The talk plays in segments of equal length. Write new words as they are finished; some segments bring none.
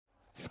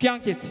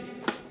Skunk it.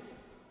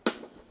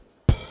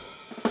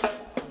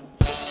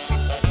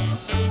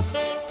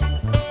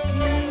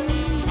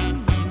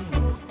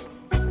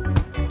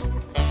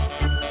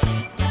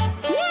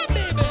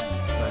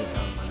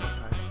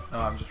 No,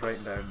 I'm just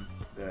writing down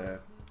the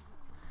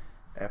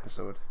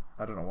episode.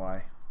 I don't know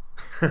why.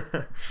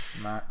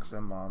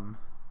 Maximum.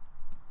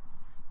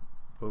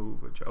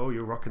 Oh,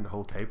 you're rocking the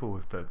whole table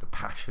with the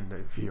passion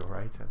of your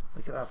writing.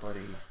 Look at that,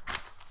 buddy.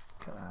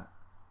 Look at that.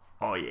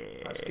 Oh yeah,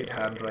 That's good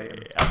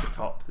handwriting. At the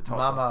top.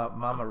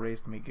 Mama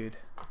raised me good.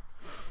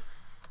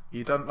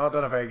 You not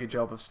done a very good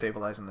job of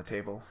stabilising the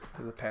table.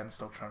 The pen's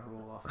still trying to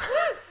roll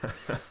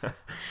off.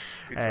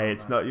 Hey,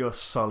 it's not your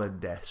solid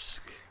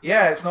desk.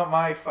 Yeah, it's not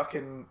my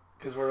fucking...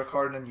 Because we're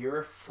recording in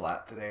your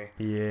flat today.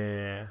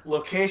 Yeah.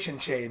 Location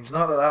change.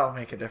 Not that that'll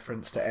make a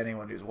difference to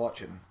anyone who's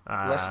watching.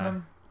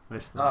 Listening?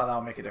 Not that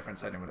that'll make a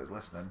difference to anyone who's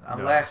listening.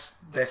 Unless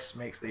this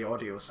makes the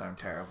audio sound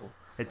terrible.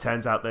 It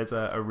turns out there's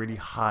a really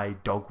high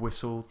dog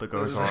whistle that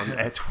goes on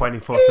at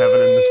 24/7 in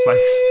this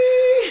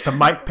place. The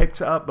mic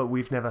picks it up, but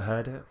we've never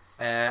heard it.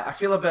 I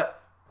feel a bit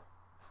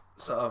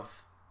sort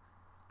of...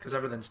 Because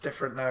everything's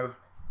different now.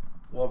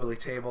 Wobbly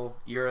table.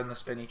 You're in the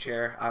spinny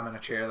chair. I'm in a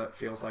chair that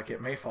feels like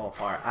it may fall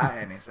apart at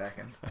any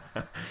second.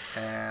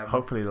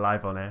 Hopefully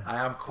live on air.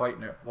 I am quite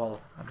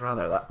well, I'd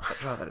rather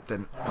it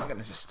didn't. I'm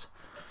gonna just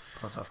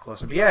pull myself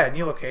closer. But yeah,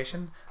 new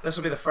location. This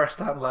will be the first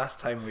and last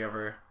time we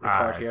ever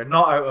record here.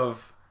 Not out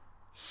of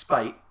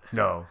spite.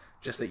 No.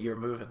 Just that you're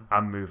moving.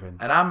 I'm moving.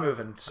 And I'm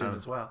moving soon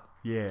as well.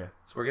 Yeah.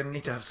 So we're gonna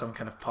need to have some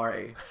kind of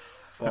party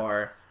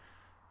for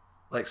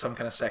like some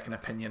kind of second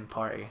opinion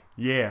party.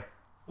 Yeah.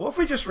 What if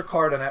we just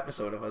record an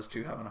episode of us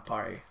two having a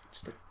party?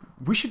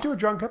 We should do a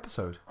drunk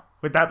episode.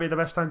 Would that be the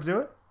best time to do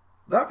it?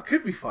 That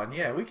could be fun.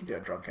 Yeah, we could do a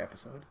drunk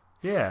episode.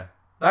 Yeah.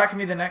 That can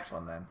be the next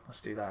one then.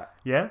 Let's do that.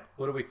 Yeah?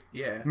 What do we...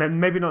 Yeah.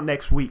 Maybe not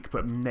next week,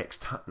 but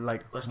next time.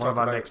 Like, Let's one talk of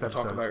our about, next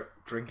episodes. talk about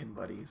Drinking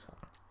Buddies.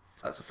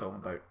 So that's a film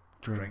about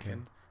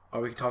Drinking. Or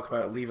we could talk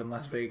about Leaving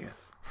Las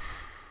Vegas.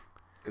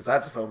 Because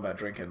that's a film about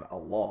drinking a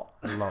lot.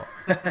 A lot.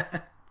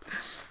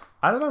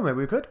 I don't know, maybe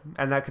we could.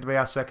 And that could be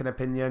our second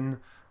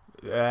opinion.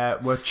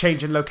 We're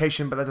changing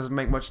location, but that doesn't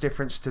make much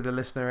difference to the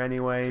listener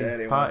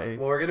anyway. Party.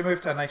 Well, we're going to move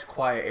to a nice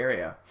quiet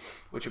area,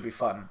 which would be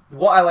fun.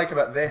 What I like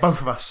about this... Both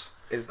of us.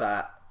 ...is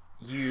that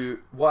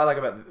what I like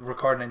about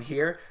recording in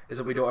here is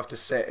that we don't have to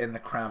sit in the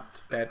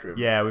cramped bedroom.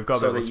 Yeah, we've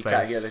got a bit of space.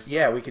 Can't hear this.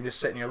 Yeah, we can just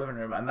sit in your living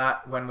room. And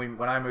that, when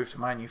I move to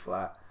my new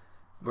flat,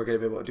 we're going to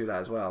be able to do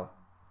that as well.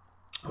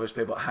 We'll just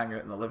be able to hang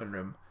out in the living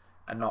room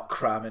and not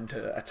cram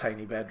into a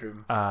tiny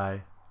bedroom.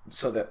 Aye.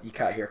 So that you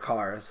can't hear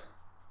cars.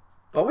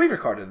 But we've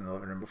recorded in the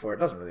living room before. It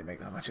doesn't really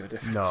make that much of a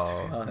difference,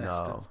 to be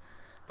honest. No.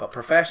 But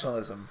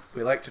professionalism,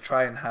 we like to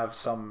try and have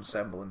some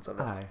semblance of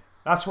it. Aye.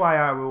 That's why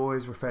I will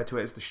always refer to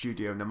it as the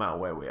studio, no matter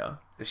where we are.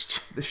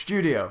 The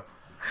studio.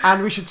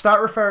 And we should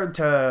start referring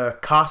to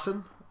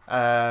Carson,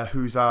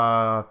 who's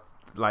our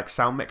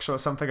sound mixer or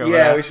something. Over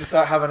there. We should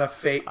start having a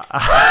fake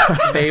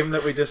name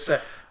that we just say.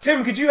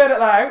 Tim, could you edit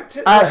that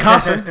out?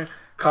 Carson.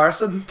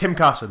 Carson. Tim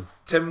Carson.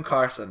 Tim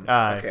Carson.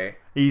 Aye. Okay.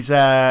 He's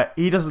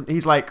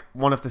like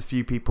one of the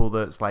few people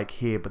that's like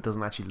here but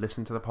doesn't actually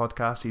listen to the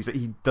podcast.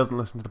 He doesn't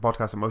listen to the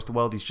podcast in most of the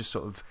world. He's just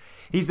sort of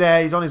he's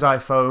there. He's on his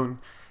iPhone.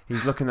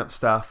 He's looking up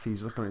stuff.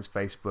 He's looking at his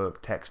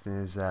Facebook, texting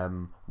his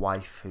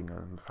wife.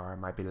 I'm sorry, I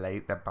might be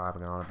late. They're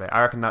babbling on a bit.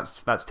 I reckon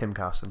that's Tim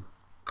Carson.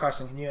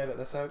 Carson, can you edit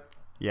this out?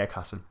 Yeah,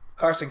 Carson.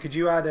 Carson, could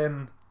you add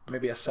in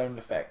maybe a sound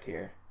effect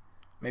here?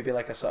 Maybe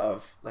like a sort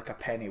of like a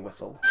penny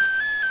whistle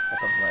or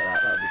something like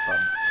that. That would be fun.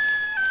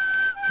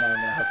 Now I'm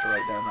going to have to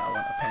write down that I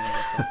want a penny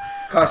whistle.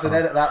 Carson,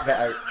 edit that bit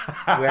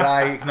out where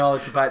I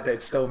acknowledge the fact that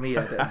it's still me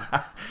editing.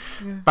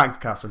 Thanks,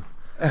 Carson.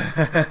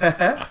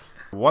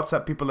 What's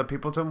up, people at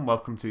Peopleton?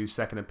 Welcome to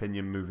Second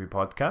Opinion Movie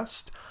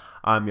Podcast.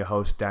 I'm your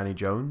host, Danny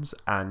Jones,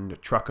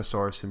 and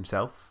Truckosaurus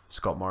himself,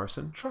 Scott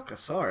Morrison.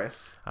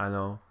 Truckosaurus? I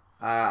know.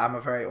 I'm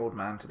a very old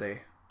man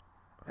today.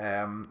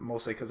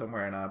 Mostly because I'm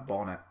wearing a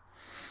bonnet.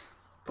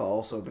 But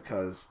also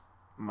because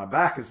my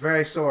back is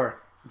very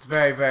sore. It's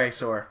very, very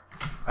sore.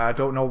 I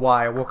don't know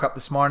why. I woke up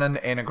this morning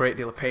in a great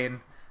deal of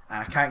pain,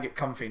 and I can't get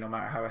comfy no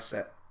matter how I sit.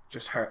 It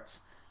just hurts.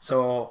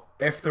 So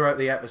if throughout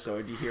the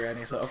episode you hear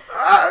any sort of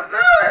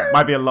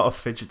might be a lot of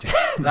fidgeting.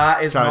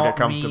 That is not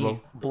comfortable.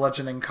 Me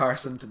bludgeoning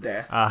Carson to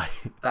death. Aye.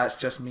 That's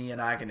just me in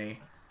agony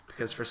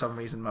because for some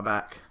reason my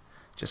back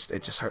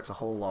it just hurts a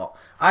whole lot.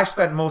 I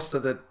spent most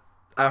of the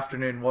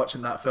afternoon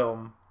watching that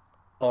film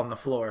on the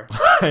floor,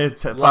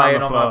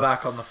 lying on my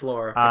back on the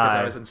floor because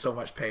I was in so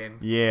much pain.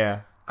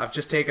 Yeah. I've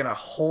just taken a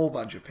whole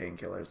bunch of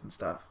painkillers and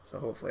stuff, so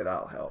hopefully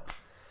that'll help.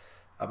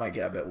 I might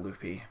get a bit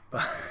loopy,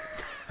 but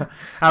no,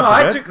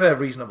 I took the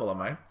reasonable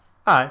amount.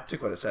 Aye.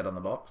 Took what it said on the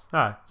box.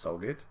 Aye. It's all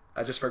good.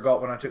 I just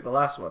forgot when I took the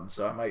last one,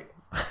 so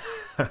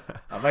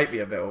I might be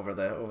a bit over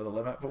the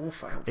limit, but we'll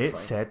find. It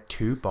said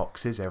 2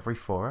 boxes every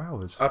 4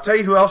 hours. I'll tell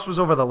you who else was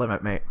over the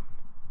limit, mate.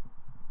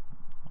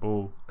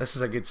 Oh, this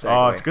is a good segue.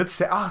 Oh, it's a good. It's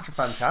a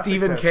fantastic.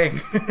 Stephen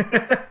King.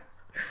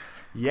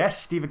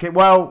 Yes, Stephen King.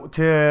 Well,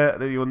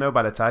 you'll know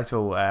by the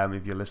title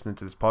if you're listening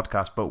to this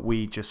podcast, but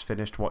we just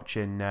finished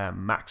watching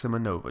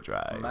Maximum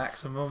Overdrive.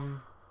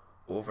 Maximum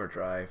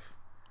Overdrive.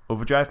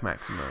 Overdrive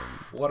Maximum.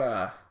 What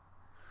a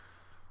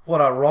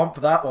romp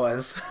that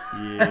was.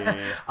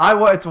 Yeah. I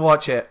wanted to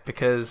watch it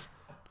because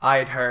I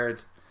had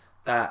heard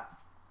that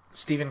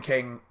Stephen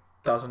King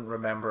doesn't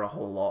remember a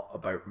whole lot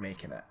about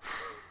making it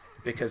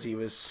because he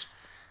was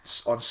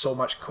on so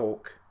much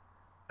coke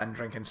and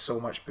drinking so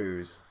much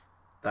booze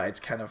that it's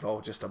kind of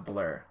all just a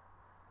blur.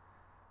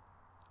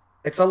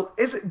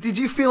 Did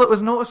you feel it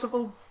was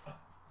noticeable?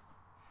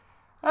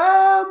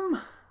 No,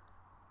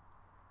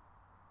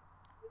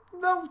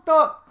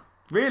 not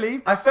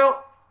really. I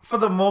felt, for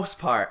the most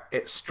part,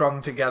 it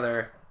strung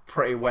together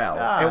pretty well.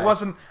 Aye. It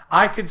wasn't.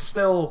 I could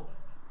still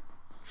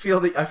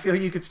feel I feel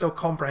you could still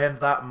comprehend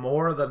that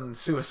more than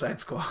Suicide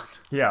Squad.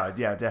 Yeah,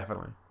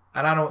 definitely.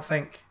 And I don't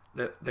think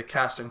that the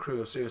cast and crew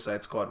of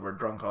Suicide Squad were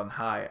drunk on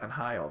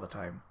high all the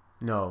time.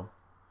 No.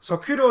 So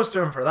kudos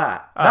to him for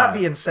that. Aye. That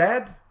being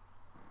said,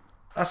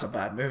 that's a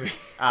bad movie.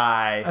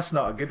 Aye. That's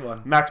not a good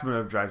one. Maximum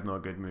Overdrive's not a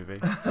good movie.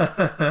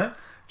 Do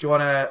you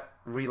want to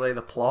relay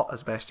the plot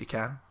as best you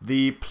can?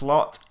 The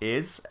plot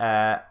is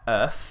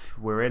Earth.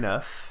 We're in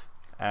Earth.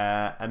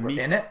 We're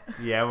in it?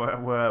 Yeah,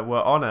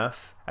 we're on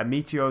Earth. A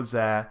meteor's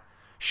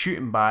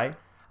shooting by,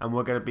 and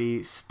we're going to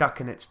be stuck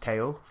in its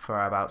tail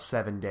for about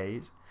 7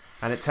 days.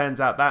 And it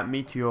turns out that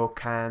meteor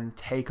can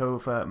take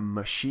over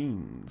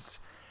machines.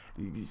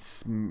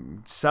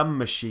 Some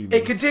machines.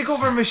 It can take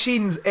over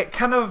machines. It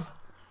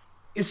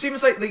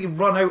seems like they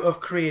run out of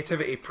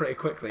creativity pretty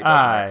quickly,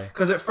 doesn't it?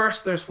 Because at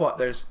first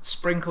there's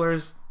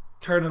sprinklers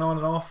turning on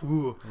and off.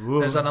 Ooh.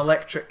 There's an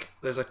electric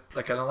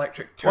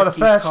turkey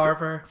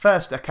carver.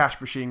 First, a cash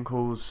machine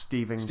calls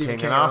Stephen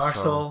King an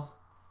arsehole.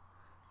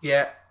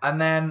 Yeah, but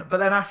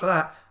then after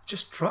that,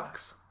 just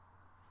trucks.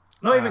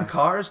 Not even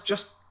cars,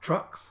 just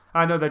trucks.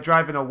 I know, they're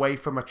driving away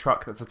from a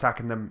truck that's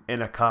attacking them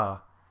in a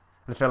car.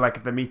 And I feel like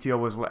if the meteor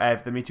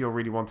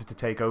really wanted to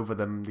take over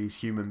them,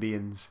 these human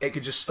beings, it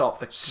could just stop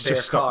the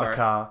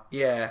car.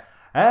 Yeah.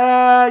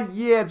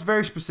 Yeah, it's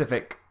very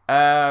specific.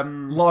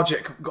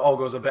 Logic all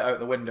goes a bit out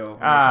the window when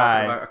you're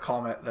talking about a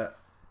comet that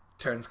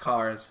turns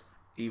cars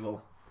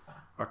evil.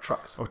 Or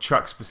trucks. Or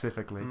trucks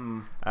specifically.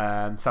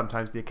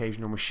 Sometimes the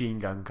occasional machine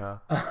gun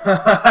car.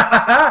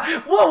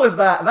 What was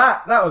that?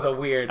 That was a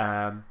weird...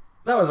 that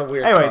was a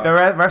weird Anyway,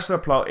 car. the rest of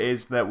the plot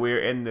is that we're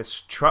in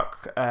this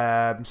truck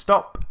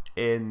stop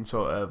in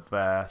sort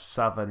of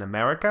Southern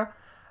America.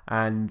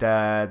 And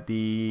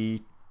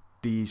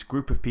these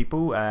group of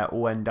people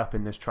all end up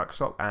in this truck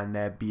stop. And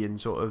they're being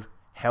sort of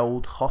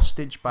held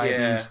hostage by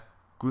these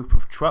group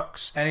of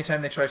trucks.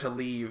 Anytime they try to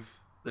leave,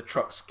 the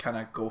trucks kind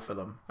of go for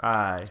them.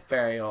 Aye. It's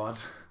very odd.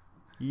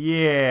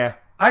 Yeah.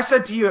 I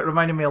said to you it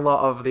reminded me a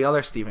lot of the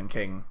other Stephen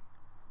King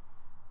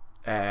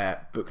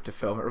book to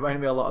film. It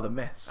reminded me a lot of The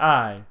Mist.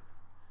 Aye.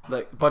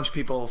 Like a bunch of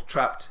people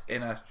trapped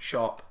in a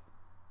shop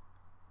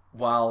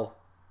while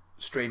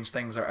strange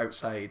things are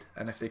outside,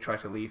 and if they try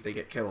to leave they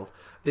get killed.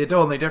 The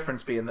only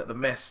difference being that The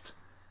Mist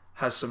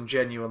has some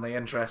genuinely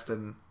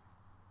interesting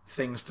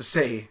things to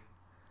say.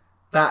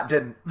 That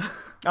didn't.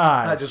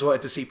 Aye. I just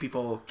wanted to see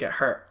people get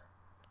hurt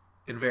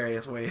in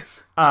various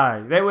ways.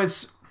 Aye. There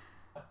was...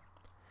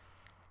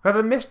 Well,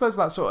 The Mist does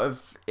that sort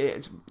of...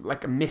 It's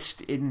like a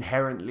mist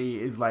inherently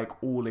is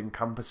like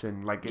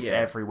all-encompassing. Like it's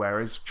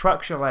everywhere. As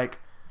trucks are like...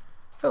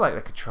 I feel like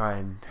they could try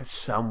and... There's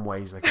some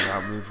ways they can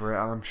outmaneuver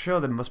it. And I'm sure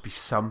there must be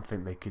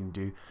something they can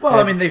do. Well,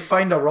 I mean, they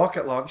find a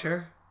rocket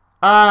launcher.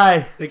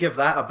 Aye. They give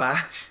that a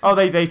bash. Oh,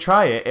 they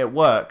try it. It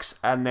works.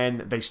 And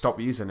then they stop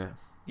using it.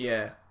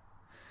 Yeah.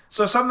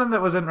 So something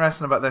that was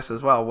interesting about this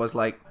as well was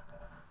like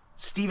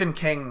Stephen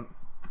King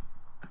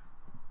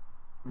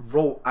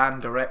wrote and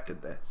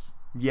directed this.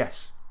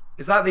 Yes.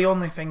 Is that the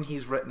only thing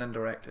he's written and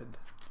directed?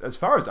 As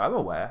far as I'm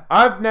aware,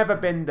 I've never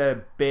been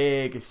the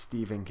biggest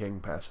Stephen King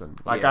person.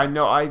 Like I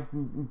know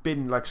I've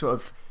been like sort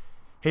of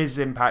his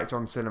impact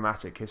on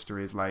cinematic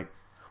history is like,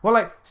 well,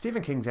 like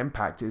Stephen King's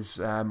impact is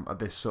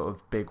this sort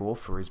of big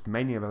author is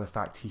mainly about the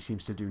fact he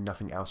seems to do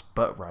nothing else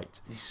but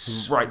write.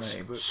 He writes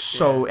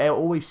so it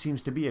always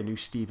seems to be a new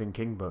Stephen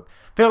King book.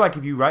 I feel like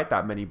if you write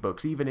that many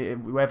books, even if,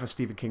 whether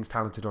Stephen King's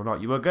talented or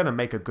not, you are going to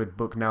make a good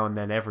book now and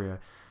then every year.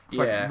 It's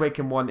like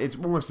making one. It's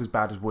almost as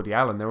bad as Woody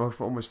Allen. They're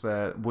almost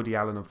the Woody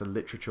Allen of the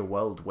literature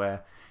world,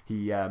 where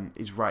he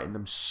is writing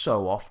them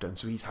so often.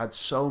 So he's had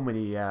so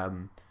many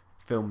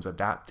films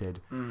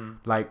adapted.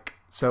 Like,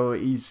 so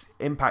his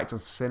impact on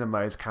cinema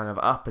is kind of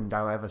up and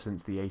down ever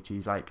since the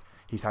 80s. Like,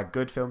 he's had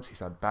good films, he's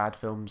had bad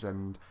films,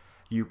 and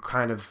you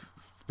kind of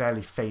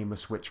fairly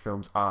famous which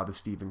films are the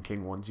Stephen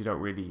King ones. You don't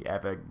really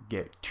ever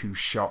get too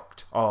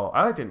shocked. Oh,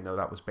 I didn't know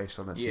that was based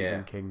on a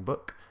Stephen King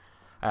book.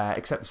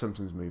 Except the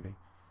Simpsons movie.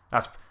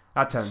 That's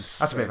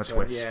a bit of a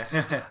twist.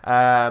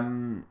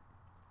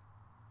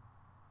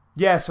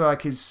 Yeah. So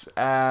like his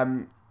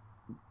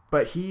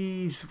but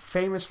he's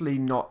famously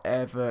not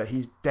ever.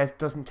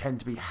 Doesn't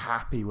tend to be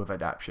happy with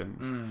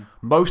adaptations.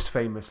 Most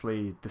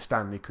famously, the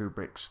Stanley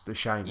Kubrick's The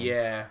Shining.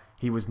 Yeah.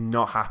 He was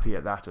not happy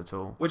at that at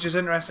all. Which is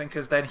interesting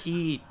because then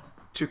he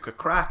took a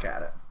crack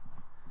at it.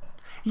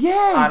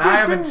 Yeah, and I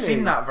haven't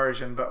seen that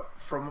version, but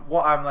from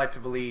what I'm led to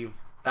believe,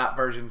 that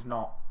version's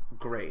not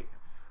great.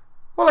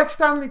 Well, like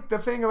the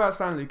thing about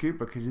Stanley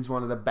Kubrick is he's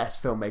one of the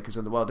best filmmakers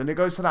in the world, and it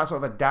goes to that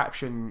sort of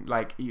adaptation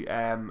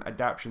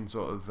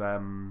sort of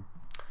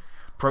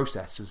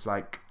process. Is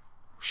like,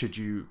 should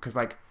you? Because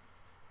like,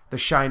 The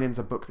Shining's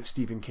a book that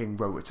Stephen King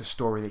wrote. It's a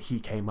story that he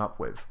came up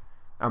with,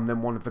 and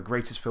then one of the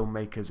greatest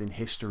filmmakers in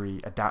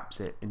history adapts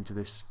it into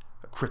this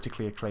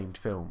critically acclaimed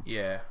film.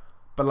 Yeah.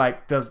 But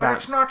like, But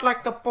it's not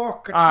like the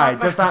book.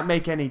 Does that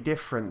make any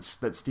difference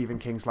that Stephen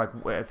King's like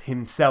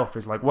himself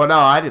is like, well, no,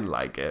 I didn't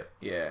like it.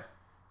 Yeah.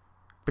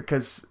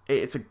 Because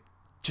it's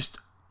just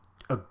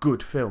a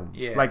good film.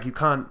 Yeah. Like, you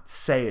can't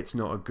say it's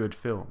not a good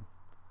film.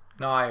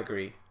 No, I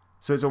agree.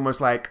 So it's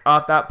almost like,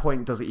 at that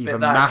point, does it even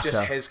But that's matter?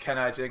 just his kind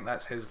of, I think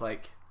that's his,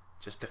 like,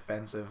 just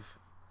defensive.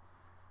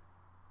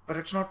 But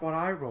it's not what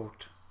I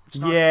wrote. It's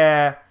not,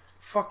 yeah.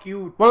 Fuck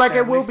you, Well, like,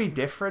 Stanley. it will be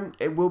different.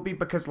 It will be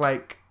because,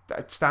 like,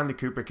 Stanley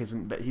Kubrick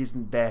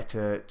isn't there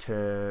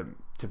to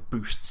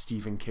boost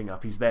Stephen King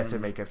up. He's there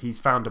to he's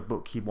found a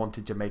book he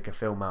wanted to make a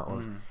film out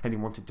of, and he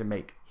wanted to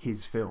make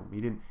his film.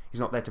 He's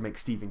not there to make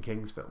Stephen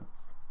King's film.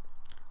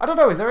 I don't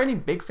know, is there any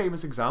big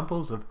famous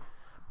examples of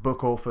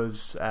book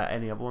authors,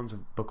 any other ones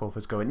of book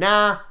authors going,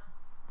 nah,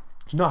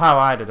 it's not how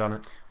I'd have done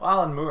it? Well,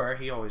 Alan Moore,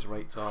 he always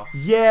writes off.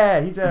 Yeah,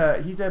 he's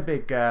a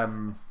big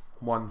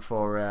one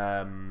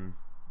for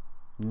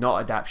not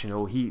adaptation,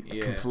 or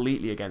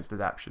completely against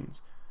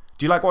adaptations.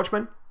 Do you like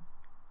Watchmen?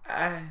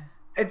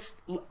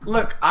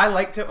 Look, I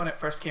liked it when it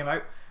first came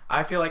out.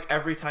 I feel like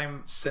every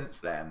time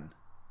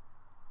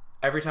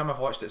I've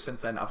watched it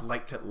since then, I've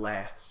liked it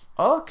less.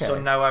 Okay. So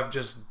now I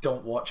just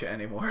don't watch it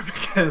anymore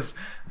because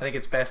I think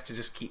it's best to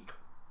just keep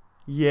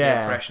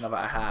the impression of it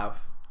I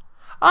have.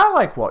 I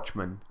like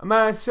Watchmen. I mean,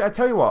 I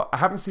tell you what, I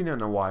haven't seen it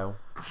in a while.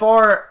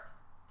 For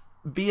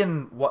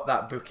being what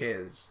that book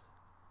is,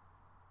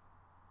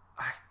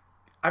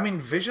 I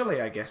mean,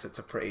 visually, I guess it's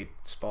a pretty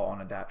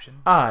spot-on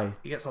adaptation. Aye.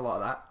 He gets a lot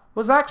of that.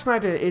 Well, Zack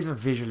Snyder is a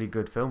visually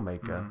good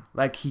filmmaker.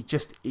 Like, he's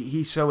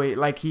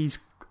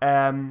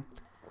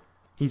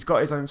got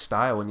his own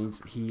style, and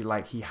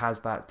he has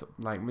that,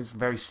 like, it's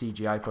very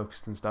CGI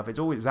focused and stuff. It's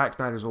always, Zack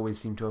Snyder's always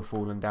seemed to have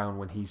fallen down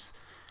when he's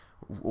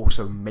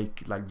also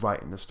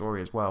writing the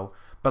story as well.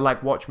 But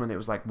like Watchmen, it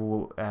was like,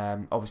 well,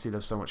 obviously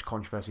there's so much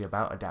controversy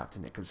about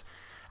adapting it because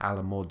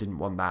Alan Moore didn't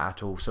want that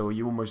at all. So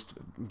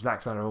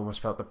Zack Snyder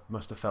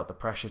must have felt the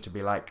pressure to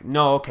be like,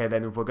 no, okay,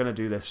 then if we're gonna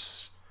do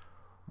this,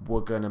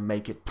 we're gonna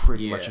make it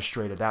pretty much a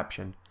straight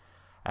adaptation.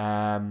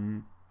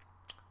 But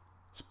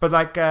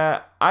like,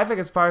 I think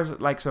as far as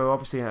like, so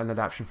obviously an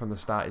adaptation from the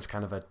start is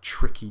kind of a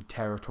tricky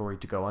territory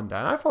to go under,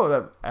 and I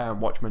thought that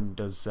Watchmen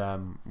does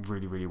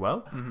really, really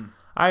well.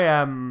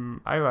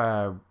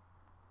 I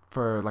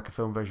for like a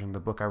film version of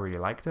the book, I really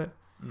liked it.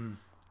 Do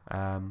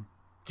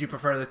you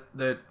prefer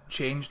the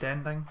changed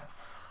ending?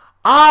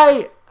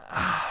 I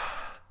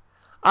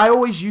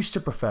always used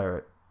to prefer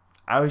it.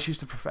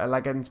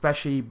 Like, and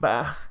especially,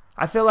 but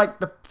I feel like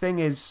the thing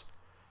is,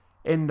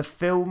 in the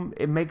film,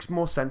 it makes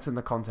more sense in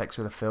the context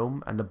of the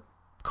film, and the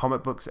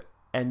comic book's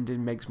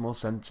ending makes more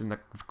sense in the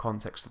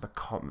context of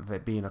of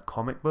it being a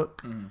comic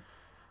book,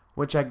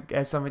 which I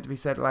guess something to be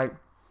said. Like,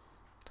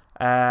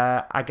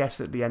 I guess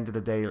at the end of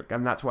the day,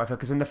 and that's what I feel,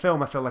 because in the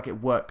film I feel like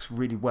it works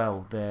really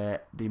well. The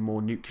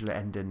more nuclear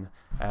ending,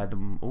 the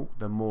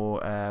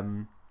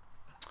more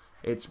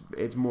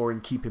it's more in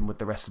keeping with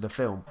the rest of the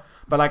film.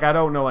 But like, I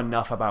don't know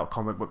enough about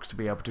comic books to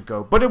be able to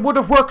go, but it would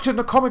have worked in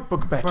the comic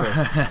book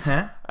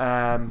better.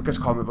 Because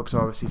comic books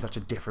are obviously such a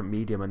different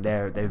medium, and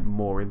they're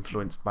more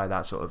influenced by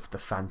that sort of the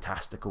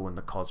fantastical and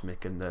the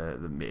cosmic, and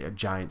the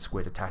giant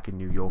squid attacking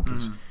New York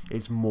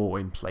is more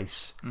in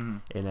place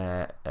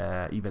in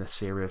even a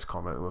serious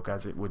comic book,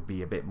 as it would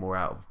be a bit more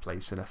out of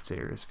place in a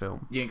serious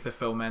film. You think the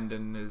film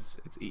ending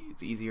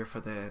it's easier for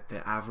the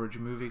average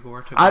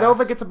moviegoer to? I don't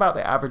think it's about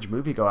the average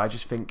moviegoer. I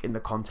just think in the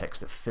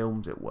context of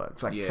films it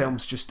works. Like,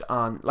 films just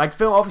aren't like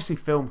film. Obviously,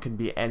 film can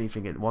be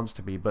anything it wants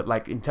to be, but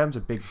like in terms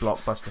of big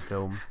blockbuster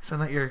film,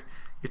 sound like you're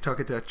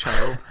talking to a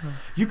child.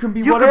 You can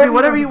be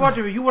whatever you want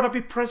to be. You want to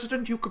be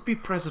president, you could be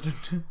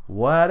president.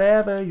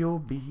 Whatever you'll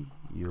be,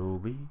 you'll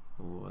be.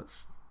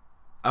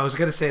 I was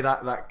gonna say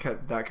that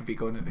could be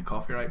going into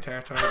copyright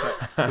territory,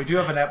 but we do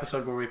have an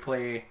episode where we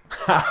play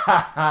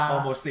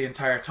almost the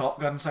entire Top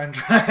Gun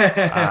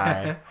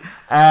soundtrack.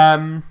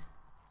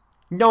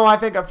 No, I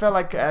felt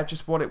like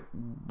just what it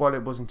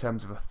was in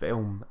terms of a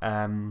film.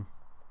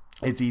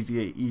 It's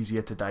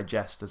easier to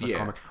digest as a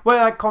comic. Well,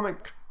 like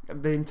comic,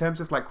 in terms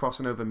of like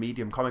crossing over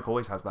medium, comic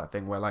always has that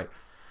thing where like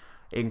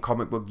in a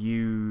comic book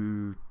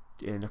you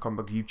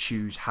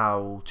choose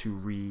how to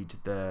read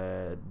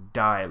the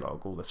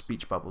dialogue or the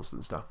speech bubbles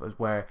and stuff, as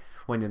where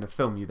when in a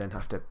film you then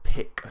have to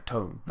pick a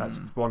tone. That's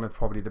one of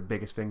probably the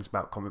biggest things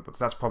about comic books.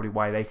 That's probably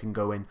why they can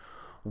go in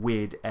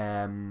weird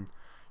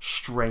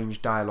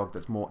strange dialogue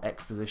that's more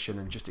exposition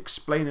and just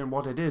explaining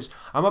what it is.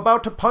 I'm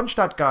about to punch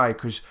that guy,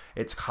 because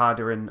it's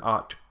harder in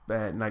art,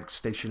 like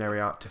stationary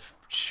art, to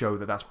show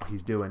that that's what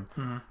he's doing.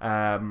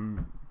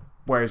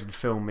 Whereas in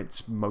film,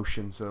 it's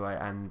motion, so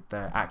and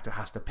the actor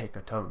has to pick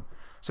a tone.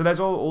 So there's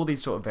all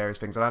these sort of various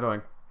things, and I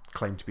don't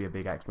claim to be a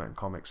big expert in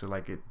comics, so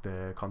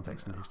the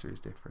context and history is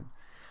different.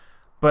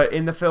 But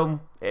in the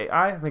film,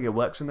 I think it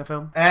works in the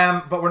film.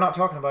 But we're not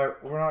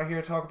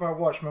here to talk about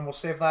Watchmen. We'll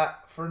save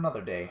that for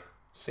another day.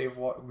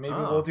 Maybe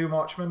we'll do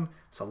Watchmen.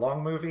 It's a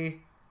long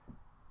movie.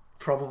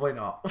 Probably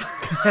not.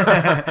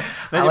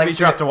 Then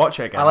you have to watch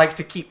it again. I like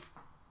to keep.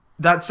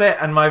 That's it,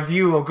 and my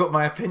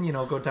opinion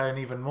will go down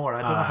even more.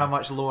 I don't know how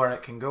much lower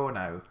it can go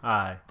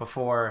now.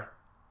 Before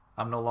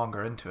I'm no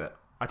longer into it.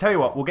 I tell you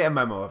what, we'll get a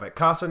memo of it.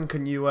 Carson,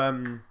 can you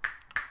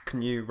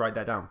write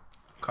that down?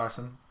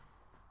 Carson,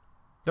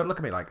 don't look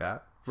at me like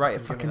that. Write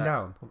it fucking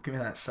down. Give me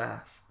that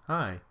sass.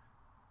 Aye.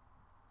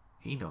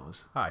 He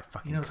knows. Aye,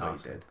 fucking He knows Carson.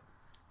 what he did.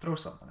 Throw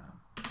something at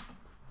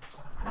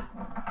him.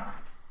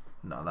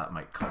 No, that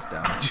might cause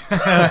damage.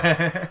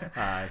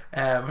 Aye.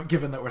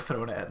 Given that we're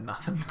throwing it at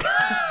nothing.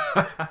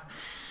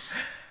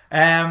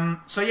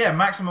 So yeah,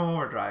 Maximum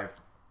Overdrive.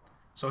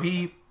 So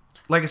he,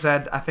 like I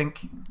said, I think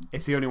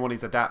it's the only one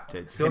he's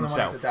adapted. It's the only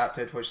one he's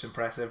adapted, which is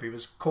impressive. He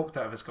was coked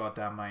out of his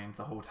goddamn mind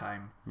the whole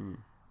time.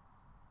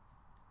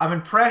 I'm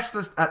impressed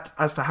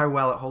as to how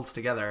well it holds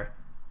together,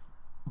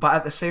 but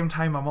at the same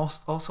time, I'm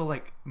also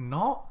like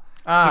not,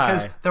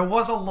 because there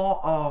was a lot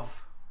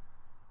of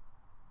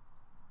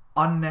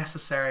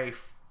unnecessary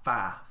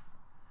faff.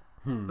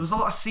 There was a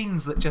lot of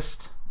scenes that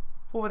just,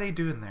 what were they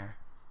doing there?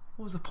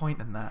 What was the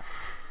point in that?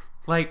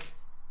 Like,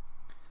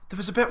 there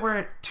was a bit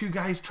where two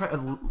guys try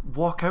to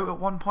walk out at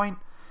one point,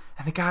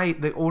 and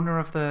the owner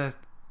of the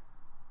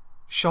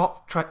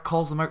shop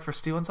calls them out for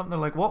stealing something. They're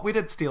like, what? We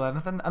didn't steal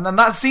anything. And then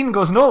that scene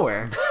goes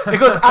nowhere. It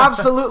goes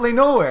absolutely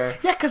nowhere.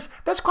 Yeah, because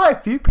there's quite a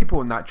few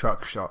people in that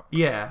truck shop.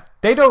 Yeah.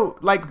 They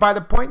don't, like, by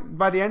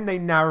the end, they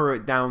narrow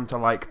it down to,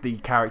 like, the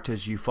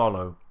characters you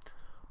follow.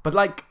 But,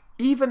 like,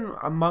 even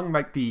among,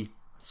 like, the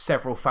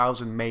several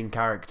thousand main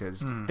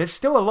characters, there's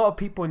still a lot of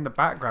people in the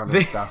background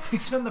and stuff. They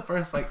spend the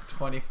first, like,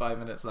 25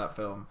 minutes of that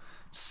film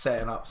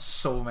setting up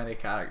so many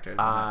characters.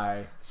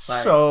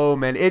 So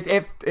many.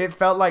 It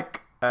felt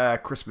like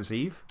Christmas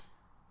Eve.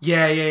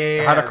 Yeah.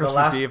 It had a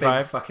Christmas Eve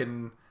vibe.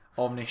 Fucking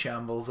omni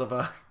shambles of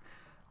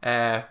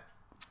a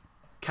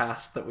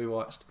cast that we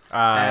watched.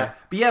 But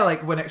yeah,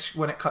 like when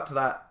it cut to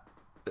that,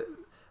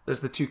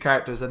 there's the two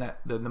characters in it,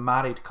 the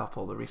married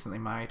couple, the recently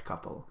married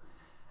couple,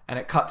 and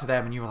it cut to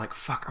them, and you were like,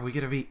 "Fuck, are we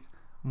gonna be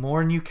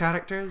more new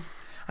characters?"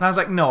 And I was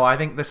like, "No, I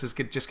think this is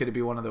just going to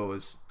be one of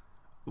those.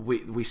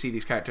 We see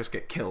these characters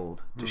get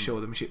killed to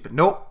show them shit." But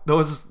nope,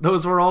 those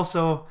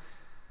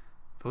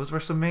were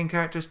some main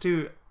characters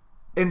too.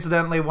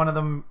 Incidentally, one of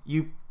them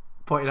you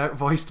pointed out,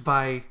 voiced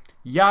by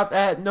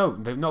no,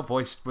 they've not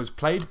voiced. Was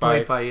played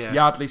by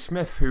Yardley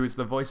Smith, who is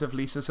the voice of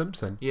Lisa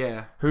Simpson.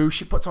 Yeah, who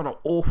she puts on an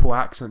awful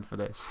accent for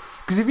this.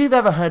 Because if you've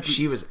ever heard,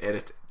 she was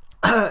irritating.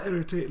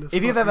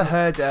 If you've ever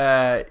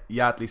heard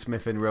Yardley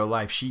Smith in real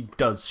life, she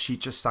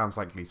just sounds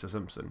like Lisa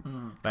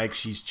Simpson. Like,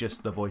 she's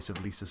just the voice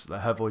of Lisa.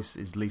 Her voice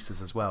is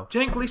Lisa's as well. Do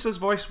you think Lisa's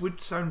voice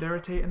would sound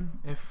irritating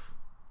if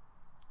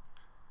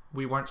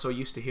we weren't so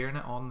used to hearing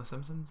it on The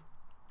Simpsons?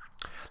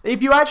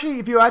 If you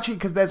actually,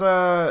 because there's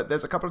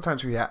a couple of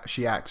times where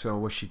she acts or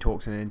where she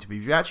talks in an interview.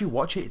 If you actually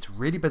watch it, it's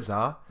really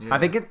bizarre. Yeah.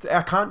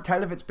 I can't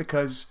tell if it's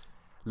because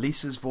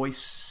Lisa's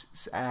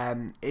voice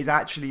is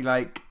actually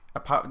like a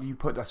part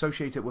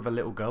associate it with a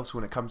little girl, so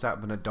when it comes out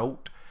of an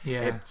adult,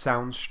 it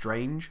sounds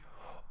strange,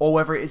 or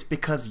whether it's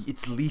because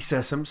it's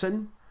Lisa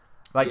Simpson.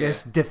 Like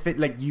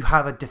you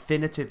have a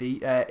definitive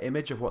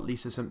image of what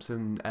Lisa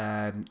Simpson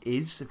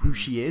is, who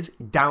she is,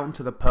 down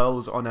to the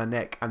pearls on her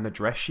neck and the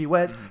dress she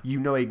wears. You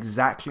know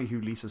exactly who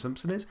Lisa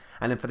Simpson is,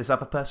 and then for this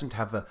other person to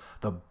have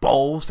the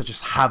balls to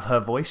just have her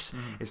voice,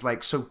 it's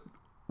like so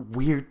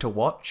weird to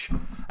watch.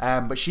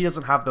 But she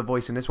doesn't have the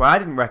voice in this one. I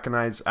didn't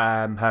recognize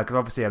her because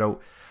obviously I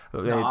don't.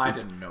 I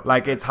didn't know.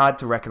 Like, it's hard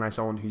to recognize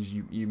someone who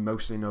you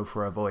mostly know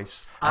for her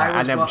voice,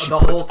 and then she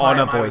puts on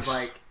a voice. I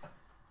was like,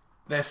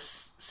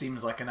 this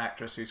seems like an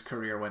actress whose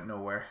career went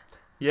nowhere.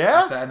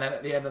 Yeah. And then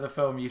at the end of the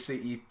film, you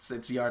see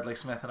it's Yardley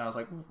Smith, and I was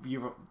like,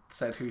 you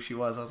said who she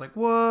was. I was like,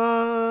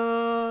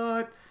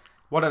 what?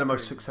 One of the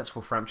most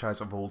successful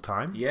franchise of all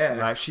time. Yeah.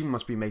 Like, she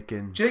must be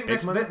making. Do you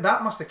think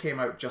that must have came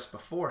out just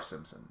before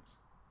Simpsons?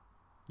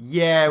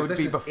 Yeah, it would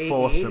be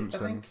before 88,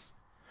 Simpsons.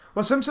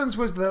 Well, Simpsons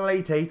was the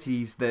late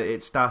 80s that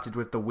it started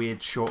with the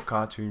weird short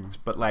cartoons,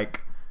 but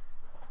like,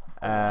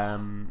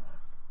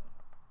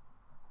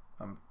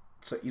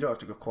 so you don't have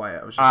to go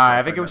quiet.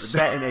 I think it was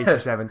set in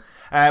 87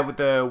 with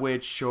the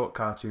weird short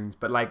cartoons,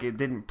 but like it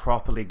didn't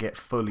properly get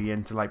fully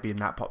into like being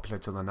that popular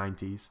till the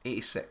 90s.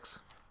 86.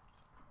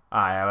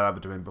 I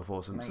was doing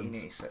before Simpsons.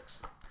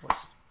 1986.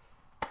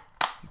 I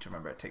need to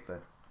remember to take the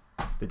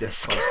The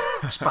disc.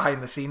 Just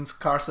behind the scenes,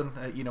 Carson,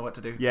 you know what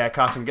to do. Yeah,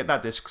 Carson, get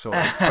that disc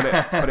sorted.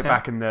 Put it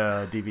back in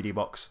the DVD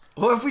box.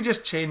 What if we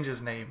just change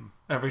his name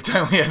every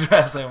time we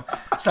address him?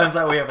 Sounds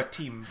like we have a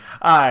team.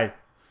 Aye.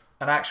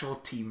 An actual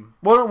team.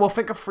 We'll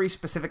think of 3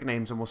 specific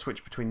names and we'll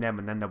switch between them,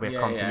 and then there'll be a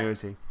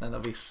continuity. Yeah. And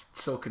they'll be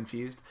so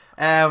confused.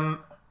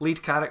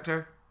 Lead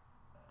character,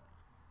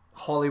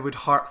 Hollywood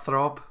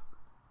heartthrob,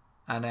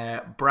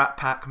 and Brat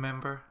Pack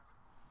member.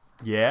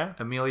 Yeah.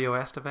 Emilio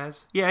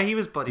Estevez. Yeah, he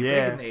was bloody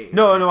big in the 80s.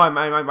 No,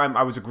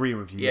 I was agreeing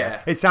with you.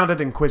 Yeah. It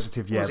sounded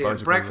inquisitive, yeah. But I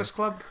was Breakfast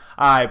Club?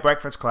 Aye,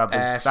 Breakfast Club.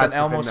 That's St. the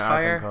Elmo's thing that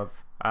Fire. I think of.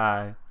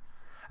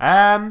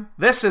 Aye.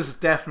 This is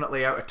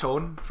definitely out of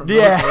tone from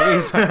those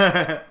movies.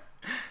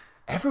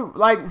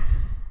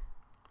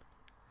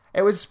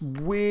 It was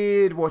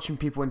weird watching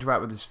people interact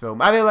with this film.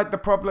 I mean, like, the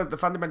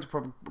fundamental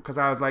problem, because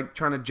I was, like,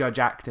 trying to judge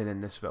acting in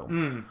this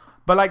film.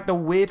 But, like, the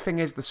weird thing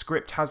is the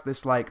script has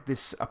this, like,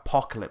 this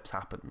apocalypse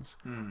happens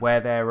where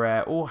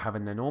they're all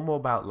having their normal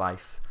about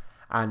life,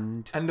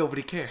 and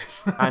nobody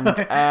cares.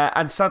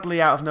 and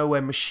suddenly out of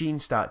nowhere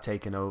machines start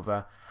taking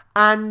over,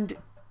 and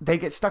they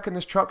get stuck in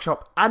this truck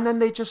shop, and then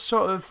they just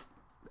sort of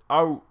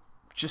are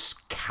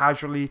just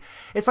casually,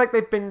 it's like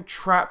they've been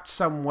trapped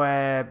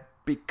somewhere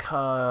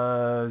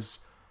because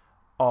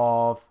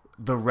of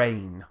the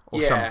rain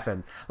or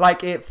something.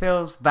 Like, it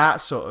feels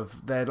that sort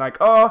of, they're like,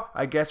 oh,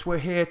 I guess we're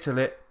here till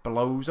it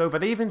blows over.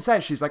 They even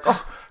said, she's like,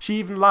 oh, she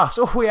even laughs,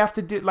 oh, we have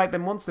to do, like, the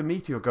monster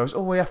meteor goes,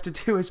 all we have to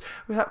do is,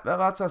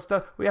 that's our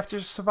stuff, we have to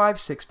just survive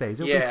 6 days,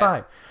 it'll be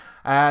fine.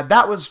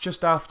 That was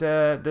just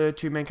after the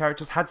 2 main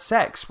characters had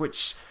sex,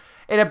 which,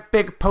 in a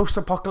big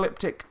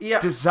post-apocalyptic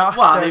disaster.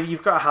 Well,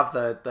 you've got to have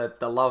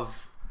the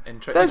love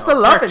interest. There's the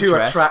love interest. 2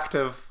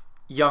 attractive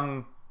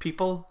young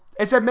people.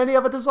 Is there many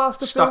other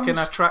disaster stuck films?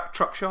 In a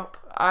truck shop?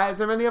 Is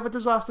there any other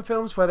disaster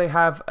films where they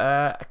have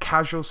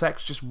casual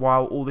sex just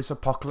while all this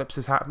apocalypse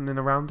is happening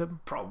around them?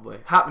 Probably.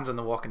 Happens in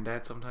The Walking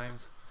Dead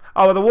sometimes.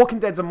 Oh, well, The Walking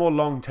Dead's a more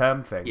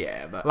long-term thing.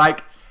 Yeah, but...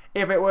 Like,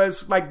 if it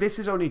was, like, this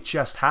has only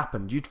just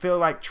happened, you'd feel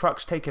like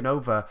trucks taking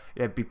over,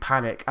 there'd be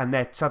panic,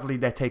 and suddenly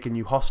they're taking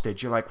you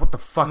hostage. You're like, what the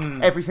fuck?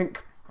 Everything...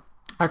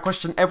 I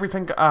question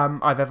everything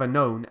I've ever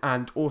known,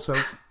 and also,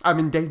 I'm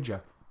in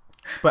danger.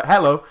 But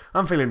hello,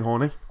 I'm feeling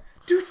horny.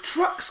 Do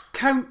trucks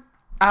count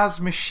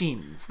as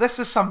machines? This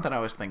is something I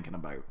was thinking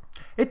about.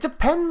 It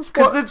depends.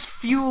 Because it's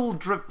fuel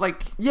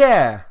like...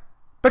 Yeah.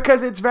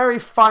 Because it's very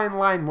fine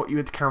line what you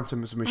would count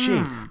them as a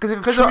machine.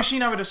 Because a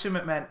machine, I would assume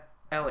it meant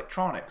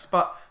electronics.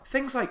 But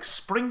things like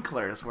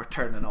sprinklers were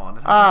turning on.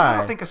 And I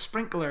don't think a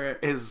sprinkler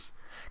is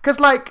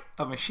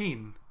a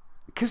machine.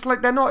 Because,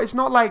 like, they're not... It's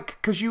not like...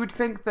 Because you would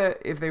think that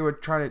if they were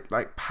trying to,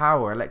 like,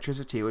 power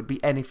electricity, it would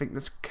be anything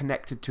that's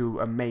connected to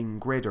a main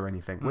grid or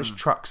anything, which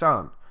trucks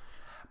aren't.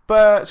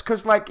 But it's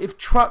because, like, if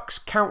trucks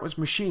count as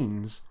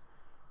machines,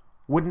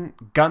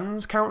 wouldn't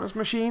guns count as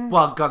machines?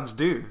 Well, guns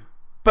do.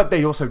 But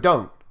they also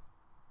don't.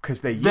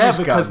 Because they use guns.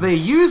 Yeah, because they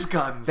use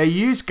guns. They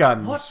use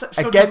guns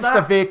against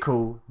a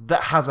vehicle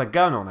that has a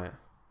gun on it.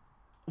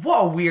 What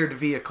a weird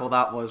vehicle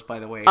that was, by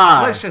the way.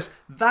 Let's just...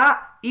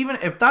 Even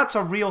if that's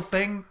a real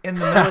thing in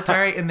the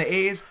military in the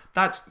 80s,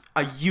 that's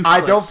a useless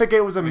I don't think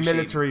it was a machine.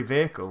 Military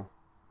vehicle.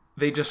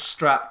 They just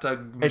strapped a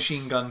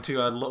machine gun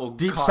to a little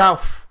Deep cart.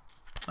 South.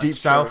 Deep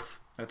South.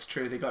 That's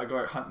true. They got to go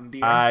out hunting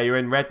deer. You're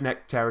in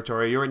redneck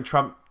territory. You're in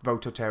Trump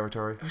voter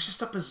territory. It was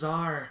just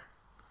a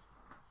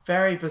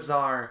very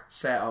bizarre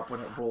setup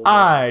when it rolled.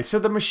 So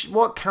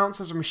what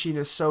counts as a machine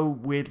is so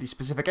weirdly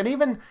specific, and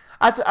even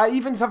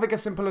something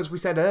as simple as we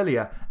said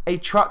earlier, a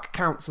truck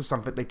counts as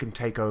something they can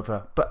take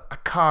over, but a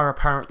car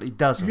apparently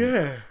doesn't.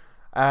 Yeah.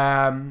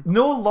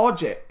 No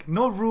logic,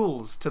 no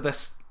rules to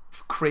this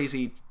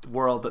crazy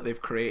world that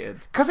they've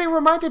created. Because it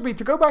reminded me,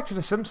 to go back to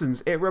The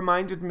Simpsons, it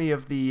reminded me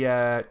of the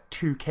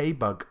 2K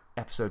bug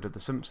episode of The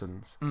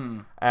Simpsons.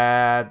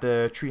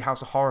 The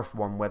Treehouse of Horror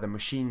one, where the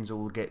machines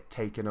all get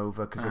taken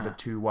over because of the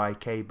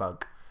 2YK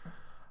bug.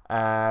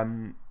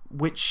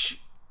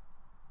 Which,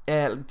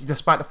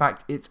 despite the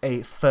fact it's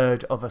a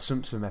third of a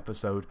Simpson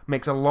episode,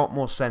 makes a lot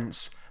more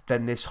sense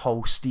than this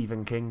whole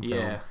Stephen King film.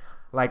 Yeah.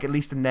 Like, at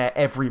least in there,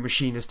 every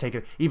machine is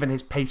taken... Even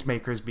his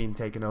pacemaker is being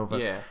taken over.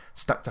 Yeah.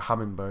 Stuck to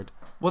Hummingbird.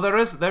 Well, there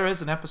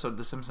is an episode of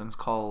The Simpsons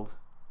called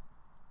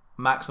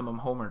Maximum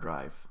Homer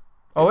Drive.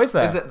 Oh, is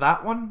there? Is it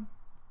that one?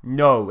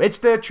 No, it's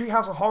the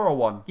Treehouse of Horror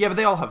one. Yeah, but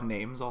they all have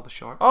names, all the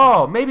shorts.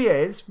 Oh, maybe it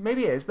is.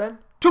 Maybe it is then.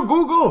 To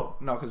Google!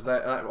 No, because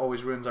that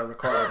always ruins our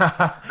recording.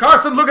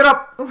 Carson, look it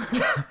up!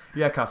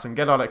 Yeah, Carson,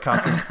 get on it,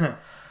 Carson.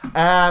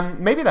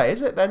 Maybe that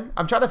is it then.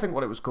 I'm trying to think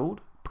what it was called.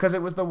 Because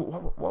it was the...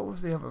 What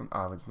was the other...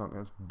 Oh, it's not...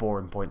 That's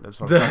boring, pointless.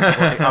 What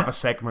the other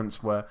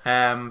segments were.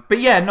 But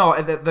yeah, no,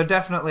 they're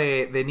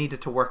definitely... They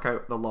needed to work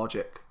out the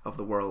logic of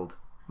the world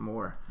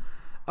more.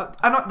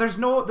 There's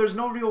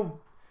no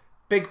real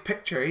big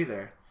picture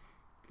either.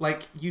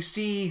 Like, you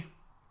see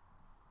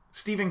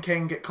Stephen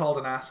King get called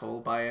an asshole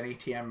by an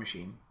ATM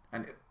machine.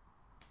 And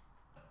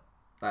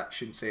that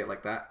shouldn't say it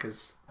like that,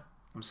 because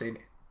I'm saying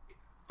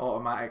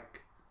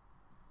automatic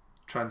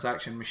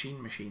transaction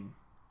machine.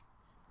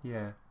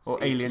 Yeah. It's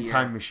Or Alien ATM.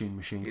 Time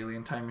Machine.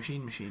 Alien Time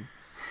Machine.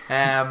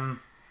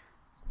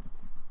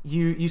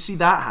 You see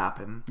that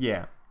happen,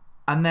 Yeah.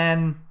 and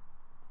then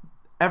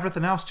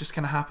everything else just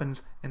kind of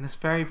happens in this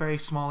very, very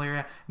small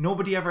area.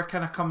 Nobody ever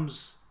kind of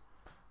comes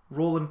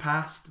rolling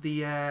past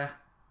the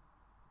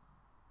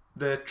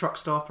truck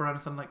stop or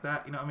anything like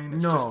that. You know what I mean?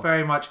 It's just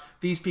very much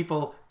these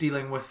people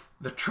dealing with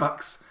the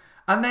trucks,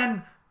 and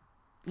then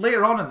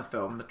later on in the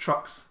film, the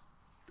trucks.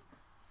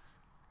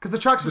 Because the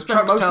trucks have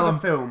spent most of the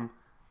film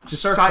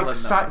just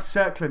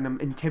circling them,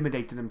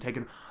 intimidating them,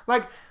 taking...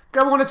 Like,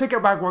 I want to take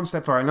it back one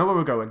step further. I know where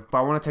we're going, but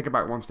I want to take it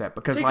back one step.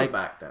 Because, take like, it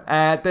back,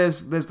 then.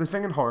 there's this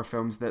thing in horror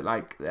films that,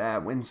 like,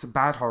 in some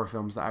bad horror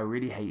films that I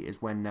really hate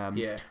is when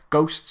Yeah.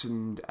 ghosts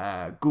and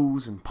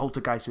ghouls and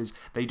poltergeists,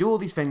 they do all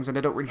these things and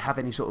they don't really have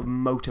any sort of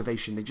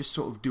motivation. They just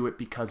sort of do it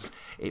because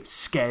it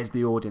scares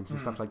the audience and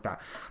stuff like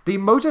that. The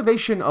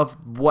motivation of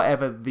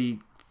whatever the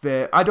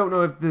I don't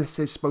know if this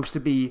is supposed to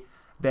be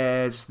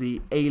there's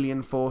the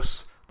alien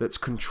force that's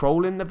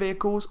controlling the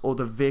vehicles, or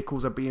the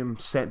vehicles are being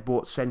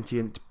brought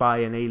sentient by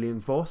an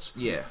alien force.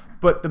 Yeah.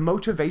 But the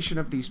motivation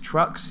of these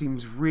trucks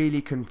seems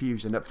really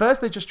confusing. At first,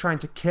 they're just trying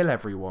to kill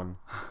everyone.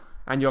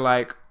 And you're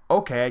like,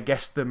 okay, I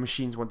guess the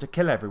machines want to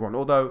kill everyone.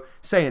 Although,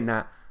 saying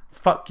that,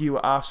 fuck you,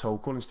 asshole,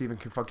 calling Stephen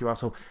King fuck you,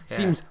 asshole,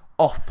 seems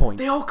off point.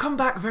 They all come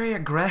back very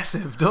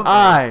aggressive, don't they?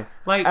 Aye.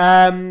 Like,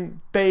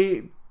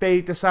 they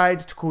decide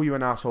to call you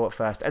an asshole at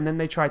first, and then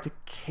they try to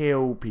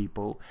kill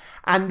people,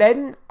 and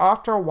then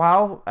after a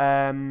while,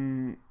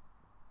 they're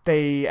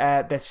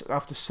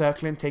after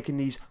circling, taking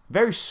these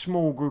very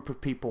small group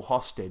of people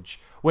hostage,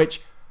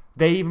 which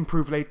they even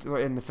prove later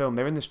in the film.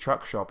 They're in this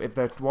truck shop.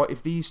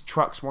 If these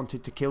trucks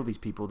wanted to kill these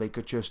people, they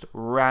could just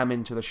ram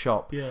into the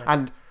shop. Yeah.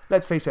 And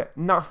let's face it,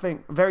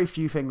 very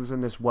few things in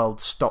this world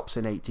stops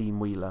an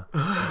 18-wheeler.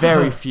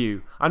 Very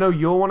few. I know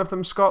you're one of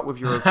them, Scott, with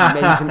your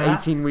amazing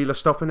 18-wheeler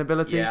stopping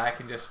ability. Yeah, I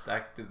can just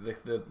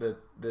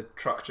the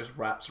truck just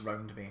wraps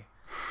around me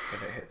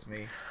if it hits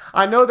me.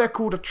 I know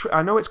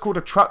I know it's called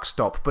a truck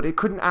stop, but it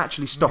couldn't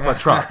actually stop a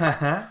truck.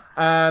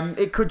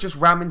 It could just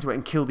ram into it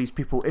and kill these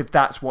people if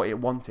that's what it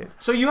wanted.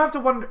 So you have to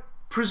wonder.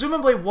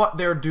 Presumably, what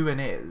they're doing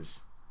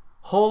is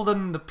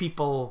holding the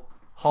people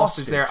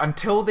hostage there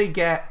until they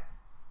get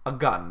a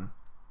gun,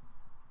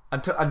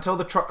 until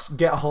the trucks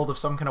get a hold of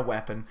some kind of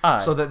weapon,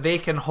 so that they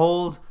can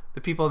hold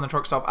the people in the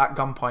truck stop at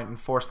gunpoint and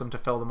force them to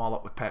fill them all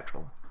up with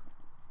petrol.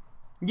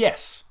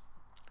 Yes,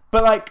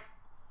 but like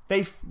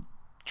they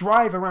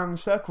drive around in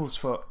circles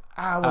for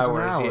hours and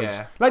hours.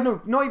 Yeah. Like no,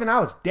 not even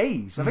hours,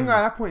 days. I think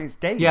at that point it's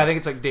days. Yeah, I think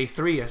it's like day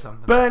 3 or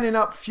something. Burning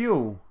up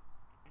fuel,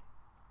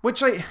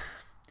 which like.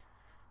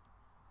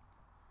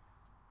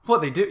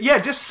 What they do? Yeah,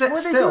 just sit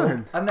still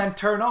doing? and then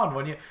turn on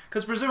when you...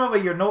 Because presumably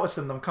you're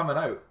noticing them coming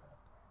out.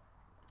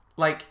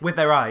 Like... With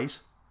their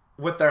eyes.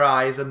 With their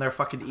eyes and their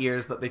fucking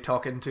ears that they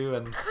talk into,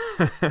 and...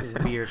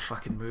 Weird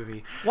fucking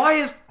movie. Why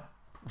is...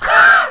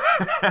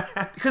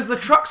 Because the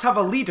trucks have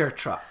a leader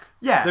truck.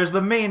 Yeah. There's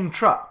the main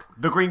truck.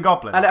 The Green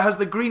Goblin. And it has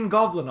the Green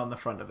Goblin on the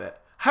front of it.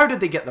 How did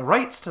they get the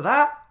rights to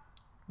that?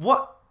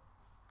 What...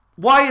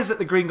 Why is it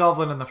the Green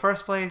Goblin in the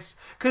first place?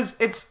 Because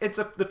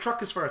the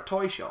truck is for a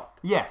toy shop.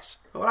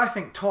 Yes. But when I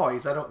think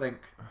toys, I don't think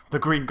the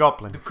Green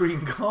Goblin. the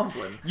Green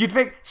Goblin. You'd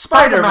think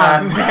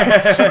Spider-Man.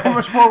 It's so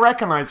much more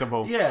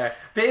recognisable. Yeah,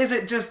 but is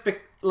it just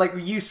like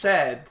you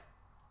said?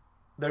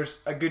 There's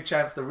a good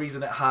chance the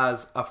reason it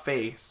has a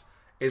face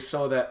is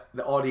so that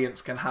the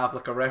audience can have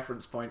like a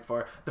reference point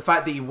for the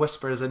fact that he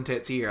whispers into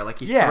its ear, like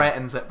he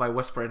threatens it by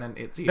whispering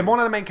into its ear. Then one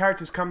of the main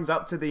characters comes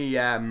up to the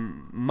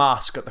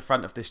mask at the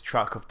front of this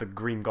truck of the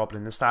Green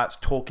Goblin and starts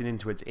talking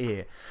into its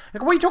ear.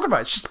 Like, what are you talking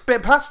about? It's just a bit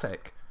of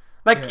plastic.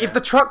 Like, if the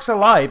truck's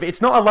alive,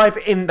 it's not alive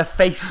in the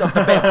face of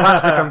the bit of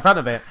plastic in front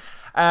of it.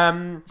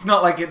 It's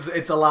not like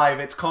it's alive.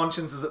 Its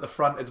conscience is at the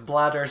front. Its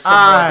bladder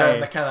somewhere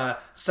down the kind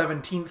of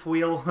 17th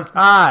wheel.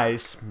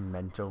 It's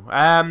mental.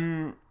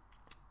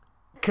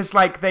 Because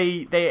like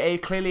they are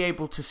clearly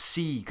able to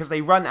see, because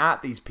they run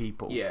at these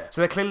people. Yeah.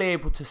 So they're clearly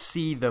able to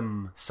see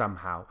them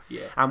somehow.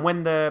 Yeah. And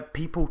when the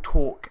people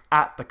talk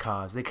at the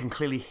cars, they can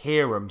clearly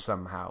hear them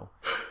somehow.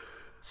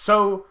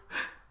 So,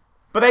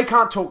 but they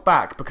can't talk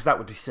back because that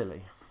would be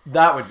silly.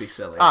 That would be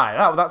silly.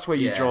 That's where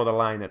you draw the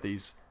line at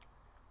these.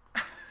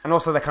 And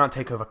also they can't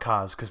take over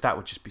cars because that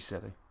would just be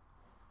silly.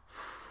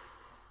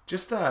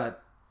 Just the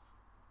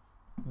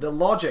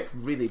logic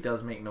really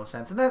does make no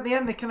sense. And then at the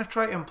end they kind of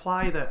try to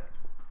imply that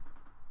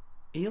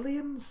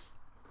aliens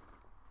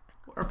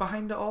are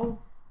behind it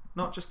all,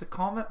 not just the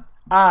comet.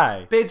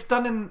 Aye. But it's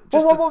done in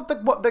just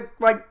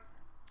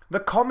the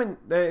comet.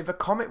 If a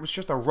comet was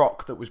just a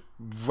rock that was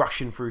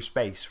rushing through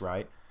space,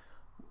 right?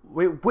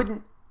 It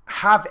wouldn't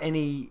have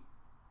any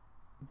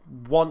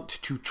want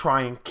to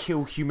try and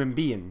kill human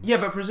beings. Yeah,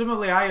 but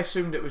presumably I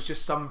assumed it was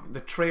just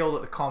the trail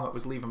that the comet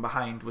was leaving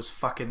behind was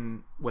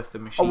fucking with the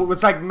machine. Oh, it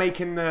was like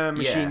making the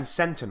machine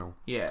sentinel.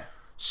 Yeah.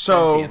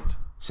 So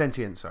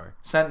sentient, sorry.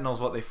 Sentinel's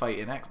what they fight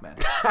in X-Men.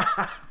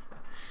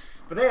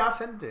 But they are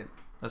sentient.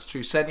 That's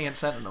true. Sentient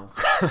sentinels.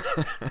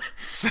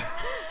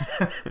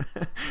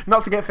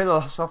 Not to get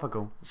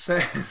philosophical.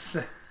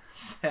 Sentient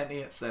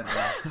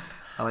sentinel.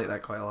 I like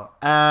that quite a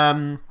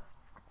lot.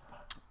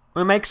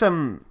 Well, it makes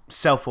them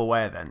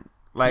self-aware then.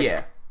 Like,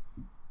 yeah.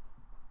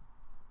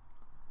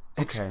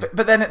 It's, Okay.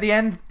 but then at the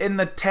end, in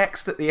the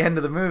text at the end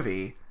of the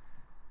movie,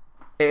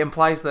 it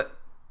implies that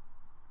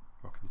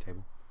Rocking the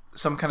table.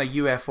 some kind of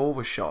UFO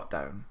was shot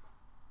down.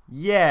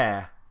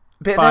 Yeah.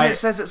 But By then it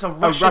says it's a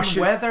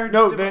Russian weather...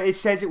 No, it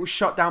says it was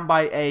shot down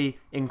by a,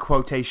 in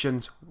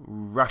quotations,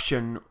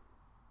 Russian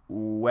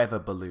weather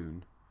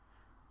balloon.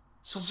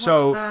 So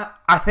what's that?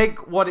 I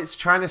think what it's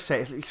trying to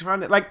say is it's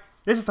trying to, like,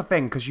 this is the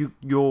thing, because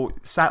you're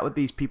sat with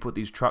these people at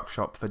these truck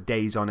shops for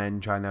days on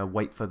end trying to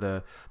wait for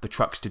the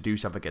trucks to do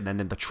something, and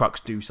then the trucks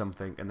do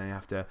something, and then you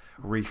have to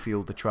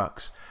refuel the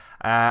trucks.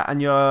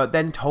 And you're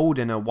then told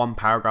in a one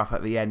paragraph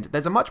at the end,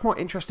 there's a much more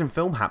interesting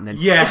film happening.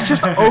 Yeah. It's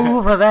just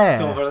over there.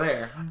 It's over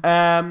there.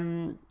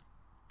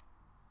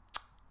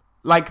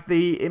 Like,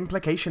 the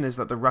implication is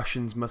that the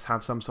Russians must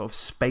have some sort of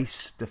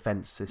space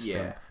defense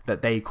system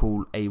that they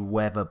call a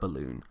weather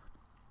balloon.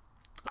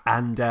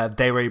 And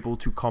they were able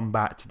to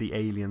combat the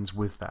aliens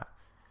with that.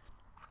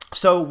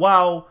 So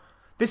while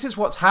this is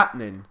what's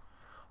happening,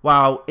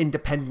 while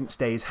Independence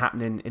Day is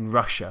happening in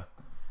Russia,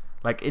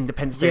 like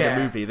Independence Day the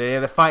movie,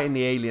 they're fighting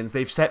the aliens.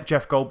 They've set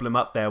Jeff Goldblum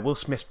up there. Will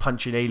Smith's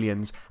punching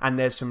aliens, and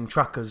there's some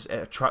truckers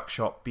at a truck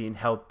shop being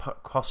held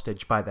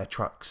hostage by their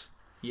trucks.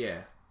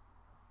 Yeah.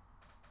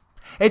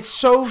 It's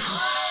so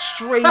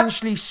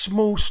strangely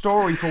small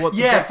story for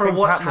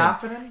what's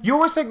happening. You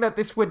always think that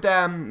this would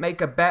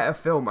make a better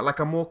film, like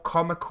a more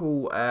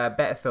comical,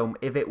 better film,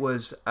 if it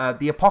was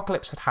the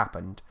apocalypse had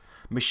happened,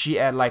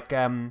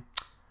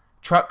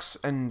 trucks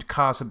and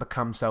cars had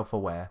become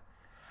self-aware,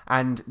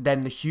 and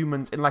then the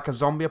humans in like a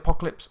zombie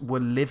apocalypse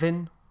were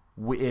living,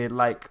 running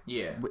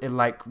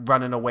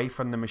away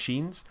from the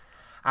machines.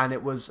 And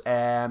it was,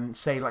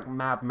 say, like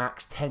Mad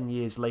Max 10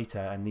 years later,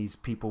 and these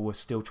people were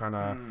still trying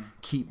to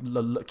keep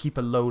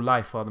a low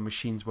life while the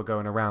machines were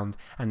going around,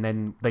 and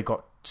then they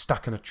got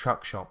stuck in a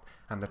truck shop,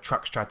 and the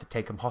trucks tried to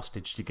take them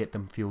hostage to get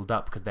them fueled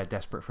up because they're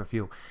desperate for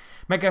fuel.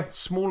 Make a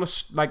smaller,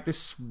 like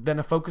this, then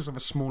a focus of a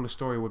smaller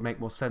story would make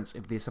more sense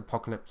if this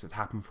apocalypse had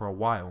happened for a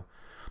while.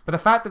 But the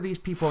fact that these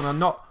people are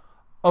not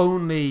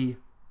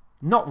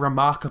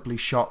remarkably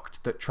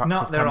shocked that trucks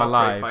have come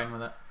alive, fine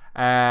with it.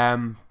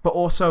 but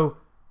also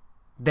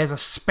there's a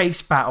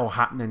space battle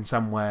happening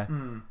somewhere,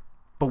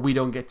 but we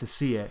don't get to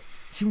see it.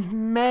 It seems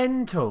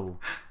mental.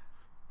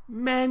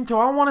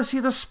 I want to see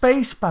the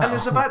space battle. And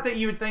there's the fact that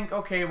you would think,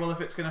 okay, well,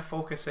 if it's going to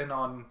focus in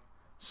on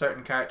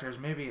certain characters,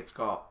 maybe it's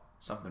got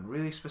something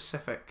really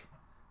specific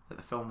that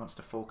the film wants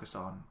to focus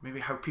on. Maybe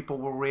how people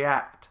will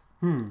react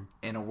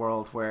in a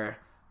world where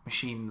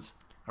machines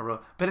are...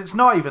 But it's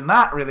not even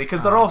that, really,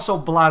 because they're all so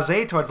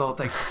blasé towards the whole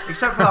thing.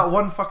 Except for that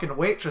one fucking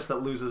waitress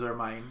that loses her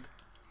mind.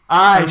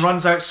 And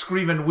runs out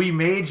screaming, "We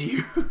made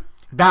you!"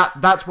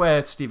 That's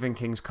where Stephen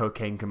King's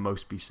cocaine can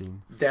most be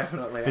seen.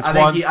 Definitely.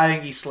 I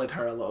think he slid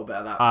her a little bit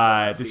of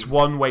that. This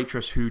one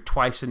waitress who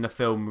twice in the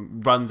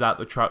film runs out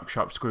the truck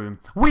shop screaming,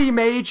 "We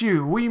made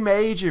you! We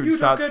made you!" You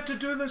don't get to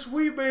do this.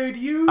 We made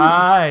you.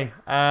 Yeah,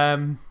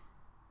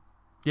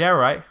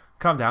 right.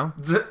 Calm down.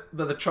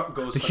 The truck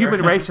goes. The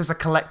human race as a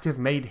collective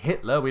made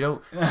Hitler. We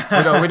don't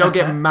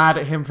get mad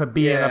at him for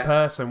being a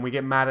person. We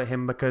get mad at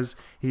him because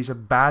he's a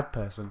bad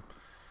person.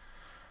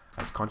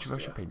 That's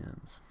controversial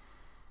opinions.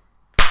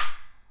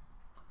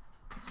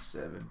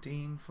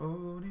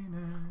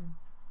 1749.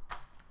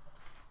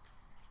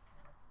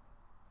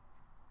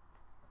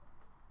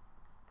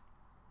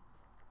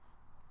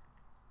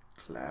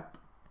 Clap.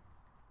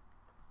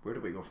 Where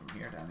do we go from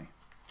here, Danny?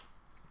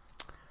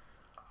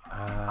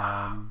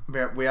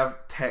 We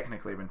have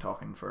technically been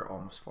talking for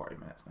almost 40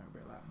 minutes now.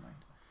 Bear that in mind.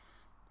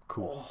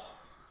 Cool. Oh,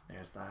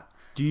 there's that.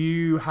 Do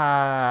you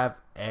have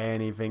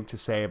anything to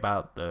say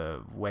about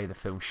the way the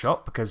film's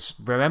shot? Because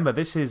remember,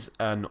 this is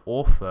an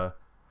author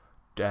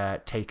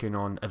taking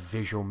on a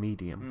visual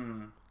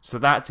medium. So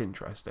that's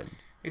interesting.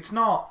 It's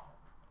not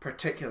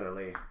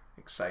particularly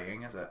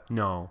exciting, is it?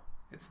 No.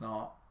 It's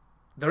not.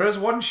 There is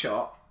one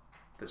shot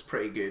that's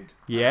pretty good.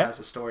 Yeah. And has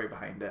a story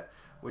behind it,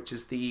 which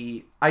is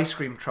the ice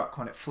cream truck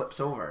when it flips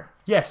over.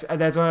 Yes,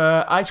 there's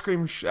a ice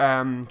cream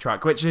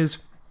truck, which is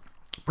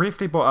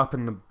briefly brought up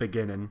in the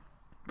beginning.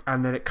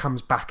 And then it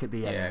comes back at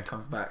the end. Yeah, it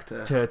comes back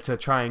to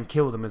try and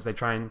kill them as they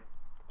try and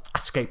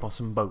escape on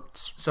some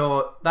boats.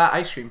 So that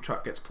ice cream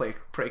truck gets pretty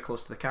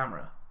close to the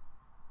camera.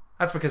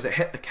 That's because it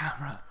hit the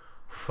camera.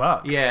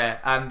 Fuck. Yeah,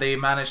 and they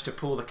managed to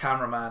pull the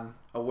cameraman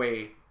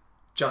away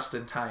just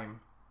in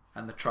time,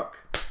 and the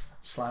truck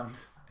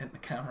slammed into the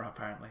camera,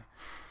 apparently.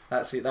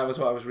 That was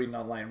what I was reading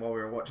online while we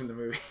were watching the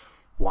movie.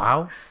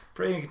 Wow.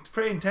 Pretty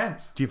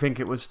intense. Do you think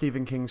it was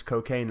Stephen King's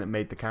cocaine that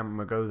made the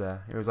camera go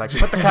there? It was like,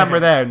 put the camera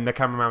there, and the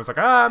cameraman was like,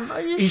 are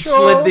you he sure?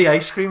 slid the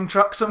ice cream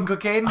truck some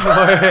cocaine? No,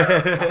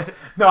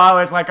 I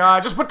was like,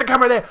 just put the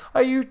camera there.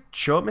 Are you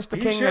sure, Mr.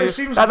 King? Sure? It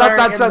seems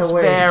that sounds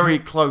very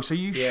close. Are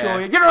you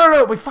sure? No,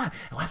 it'll be fine.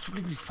 It'll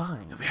absolutely be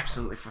fine. It'll be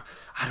absolutely fine.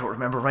 I don't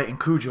remember writing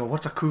Cujo.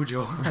 What's a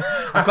Cujo?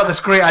 I've got this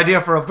great idea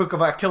for a book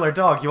about a killer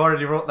dog. You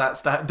already wrote that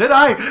stat. Did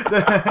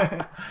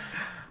I?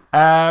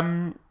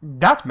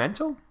 That's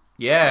mental.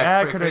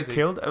 Yeah, could have crazy.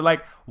 killed.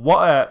 Like,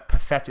 what a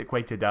pathetic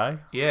way to die.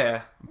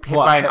 Yeah. Hit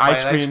What, by an hit by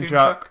ice cream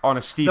truck on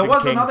a Stephen There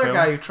was King another film.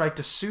 guy who tried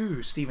to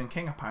sue Stephen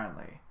King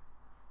apparently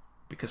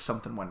because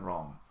something went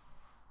wrong.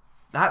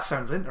 That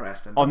sounds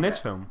interesting. On doesn't this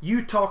it? film.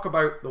 You talk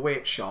about the way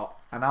it's shot,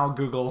 and I'll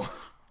Google.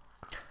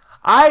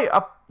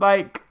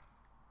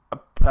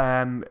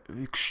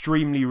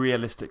 Extremely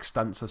realistic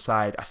stunts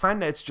aside, I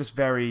find that it's just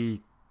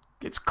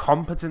it's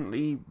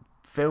competently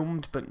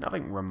filmed, but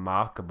nothing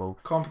remarkable.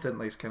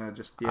 Competently is kind of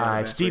just the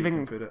best way you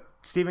can put it.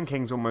 Stephen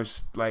King's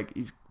almost like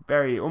he's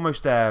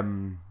almost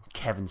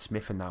Kevin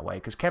Smith in that way,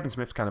 because Kevin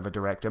Smith's kind of a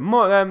director.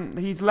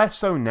 He's less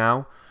so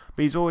now,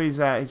 but he's always,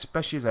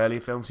 especially his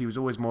earlier films, he was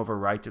always more of a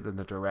writer than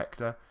a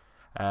director.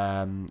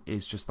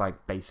 Is just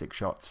like basic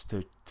shots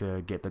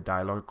to get the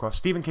dialogue across.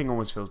 Stephen King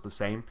always feels the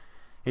same.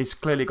 He's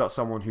clearly got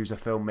someone who's a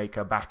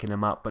filmmaker backing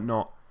him up, but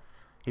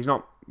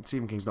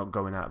Stephen King's not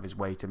going out of his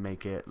way to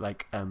make it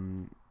like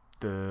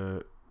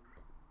the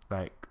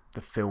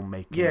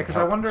filmmaking. Yeah, because I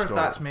help wonder the if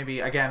story. that's maybe,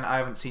 again, I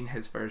haven't seen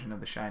his version of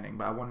The Shining,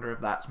 but I wonder if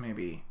that's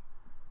maybe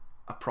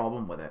a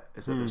problem with it,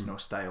 is that there's no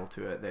style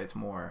to it, that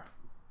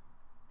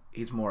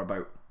he's more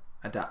about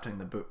adapting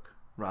the book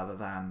rather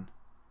than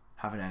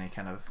having any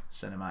kind of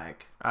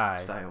cinematic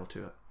style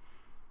to it.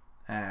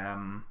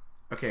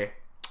 Okay,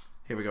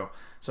 here we go.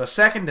 So a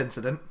second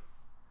incident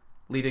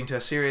leading to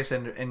a serious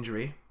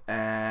injury.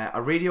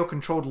 A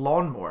radio-controlled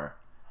lawnmower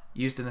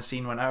used in a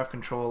scene went out of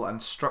control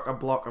and struck a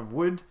block of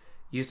wood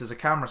used as a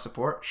camera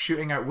support,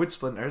 shooting out wood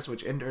splinters,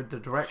 which injured the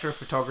director of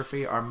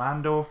photography,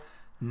 Armando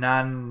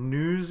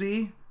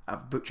Nannuzzi.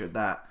 I've butchered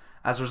that.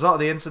 As a result of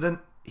the incident,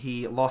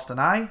 he lost an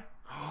eye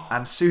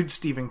and sued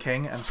Stephen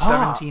King and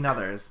 17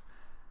 others.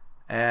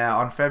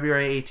 On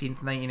February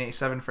 18th,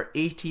 1987, for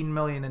 $18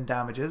 million in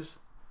damages.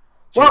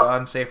 Due to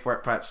unsafe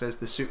work practices,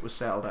 the suit was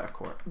settled out of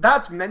court.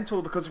 That's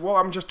mental, because what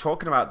I'm just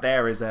talking about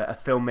there is a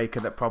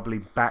filmmaker that probably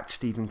backed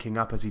Stephen King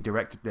up as he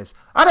directed this.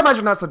 I'd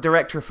imagine that's the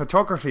director of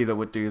photography that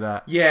would do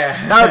that.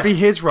 Yeah. That would be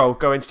his role,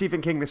 going,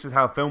 Stephen King, this is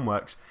how film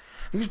works.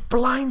 He was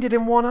blinded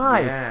in one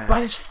eye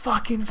by this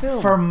fucking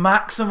film. For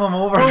maximum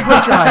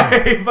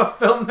overdrive. A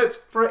film that's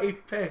pretty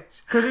pitch.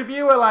 Because if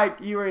you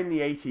were in the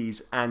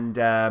 80s and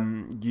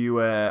you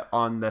were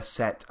on the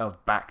set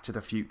of Back to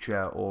the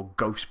Future or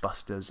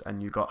Ghostbusters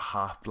and you got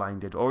half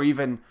blinded, or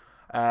even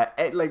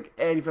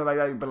anything like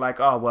that, you'd be like,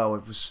 oh, well,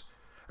 it was,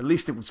 at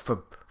least it was for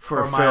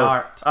a my film.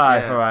 art.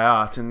 For my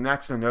art. And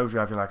Accident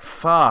Overdrive, you're like,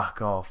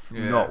 fuck off.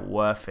 Yeah. Not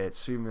worth it.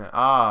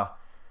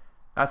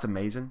 That's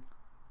amazing.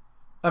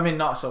 I mean,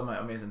 not so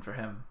amazing for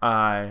him.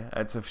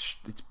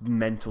 It's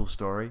mental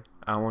story.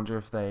 I wonder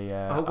if they...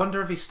 I wonder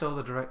if he's still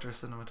the director of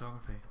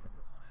cinematography.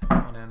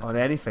 On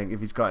anything, if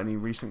he's got any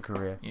recent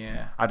career.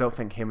 Yeah. I don't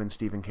think him and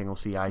Stephen King will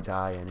see eye to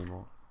eye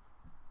anymore.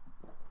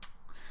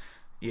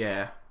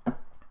 Yeah.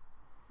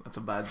 That's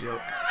a bad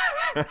joke.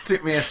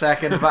 Took me a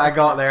second, but I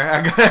got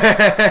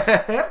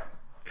there.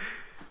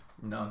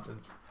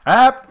 Nonsense.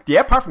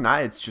 Apart from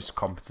that, it's just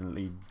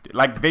competently,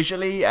 like,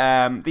 visually,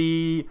 I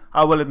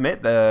will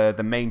admit,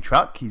 the main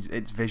truck,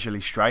 it's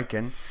visually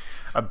striking.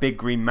 A big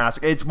green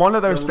mask. It's one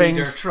of those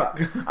things.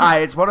 Truck.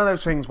 It's one of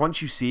those things.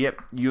 Once you see it,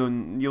 you'll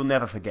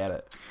never forget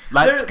it.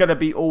 That's gonna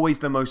be always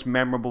the most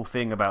memorable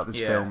thing about this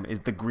film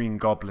is the Green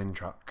Goblin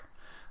truck.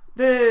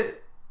 The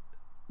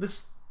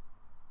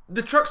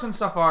trucks and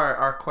stuff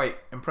are quite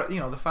impressive.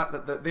 You know, the fact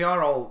that they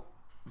are all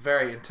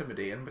very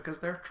intimidating because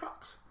they're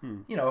trucks.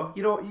 You know,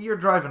 you're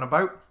driving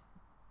about.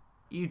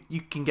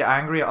 You can get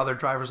angry at other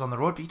drivers on the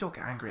road, but you don't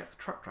get angry at the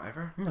truck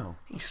driver. No.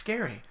 He's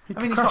scary. He's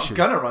he's not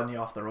going to run you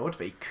off the road,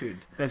 but he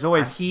could. There's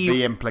always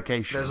the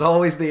implication. There's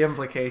always the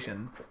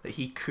implication that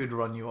he could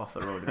run you off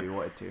the road if he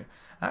wanted to.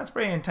 That's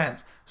pretty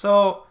intense.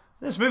 So,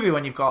 this movie,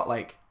 when you've got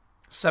like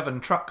 7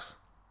 trucks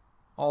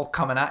all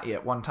coming at you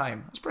at one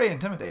time, that's pretty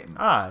intimidating.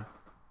 Aye.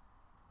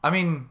 I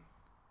mean,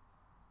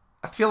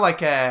 I feel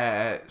like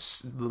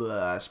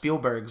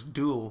Spielberg's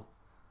Duel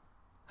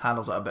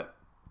handles it a bit...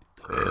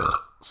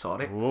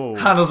 Sorry. Whoa.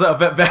 Handles it a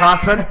bit better.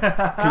 Carson,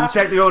 can you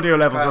check the audio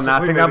levels on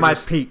that? I think that might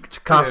have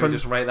peaked. Carson,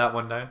 just write that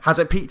one down. has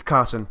it peaked,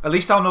 Carson? At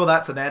least I'll know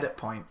that's an edit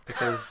point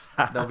because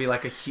there'll be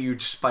like a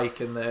huge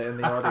spike in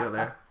the audio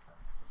there.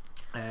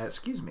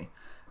 Excuse me.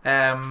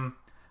 But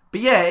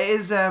yeah, it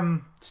is.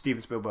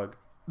 Steven Spielberg.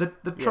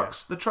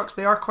 The trucks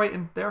they are quite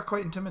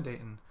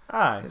intimidating.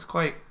 Aye. It's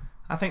quite.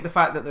 I think the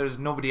fact that there's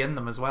nobody in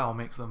them as well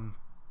makes them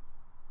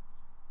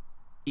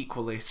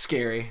equally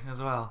scary as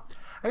well.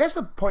 I guess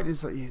the point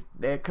is that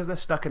because they're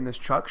stuck in this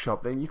truck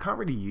shop, then you can't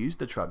really use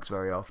the trucks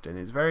very often.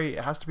 It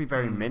has to be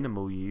very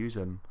minimal you use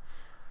them.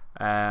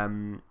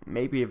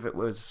 Maybe if it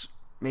was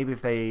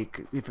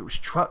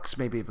trucks,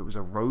 maybe if it was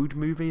a road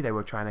movie, they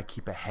were trying to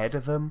keep ahead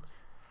of them.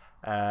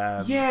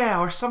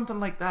 Or something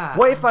like that.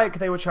 What if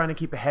they were trying to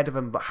keep ahead of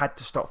them but had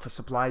to stop for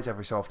supplies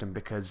every so often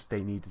because they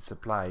needed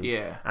supplies?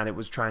 Yeah. And it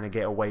was trying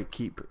to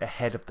keep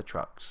ahead of the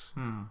trucks.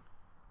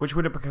 Which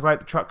would have, because the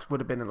trucks would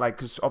have been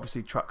because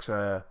obviously trucks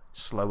are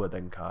slower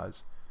than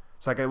cars,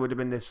 so it would have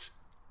been this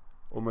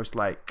almost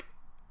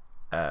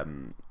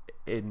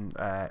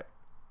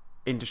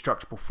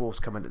indestructible force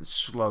coming at a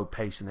slow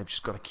pace, and they've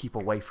just got to keep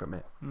away from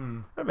it.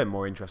 A bit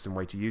more interesting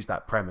way to use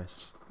that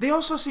premise. They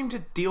also seem to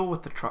deal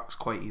with the trucks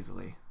quite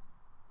easily.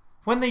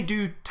 When they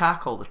do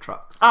tackle the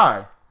trucks,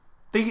 Aye.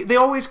 they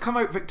always come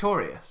out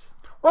victorious.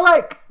 Well,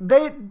 like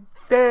the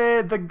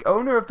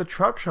owner of the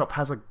truck shop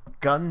has a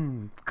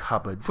gun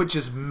cupboard. Which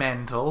is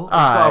mental. It's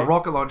Aye. got a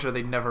rocket launcher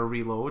they never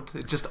reload.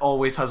 It just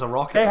always has a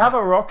rocket. They in have it.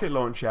 a rocket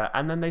launcher,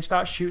 and then they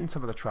start shooting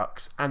some of the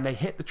trucks, and they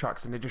hit the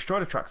trucks, and they destroy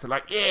the trucks. They're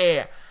like,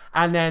 yeah!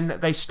 And then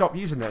they stop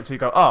using it, so you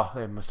go, oh,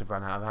 they must have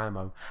run out of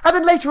ammo. And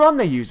then later on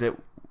they use it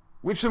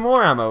with some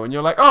more ammo, and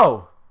you're like,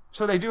 oh,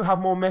 so they do have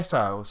more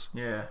missiles.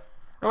 Yeah.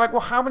 They're like,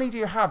 well, how many do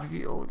you have? If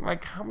you,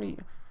 like, how many...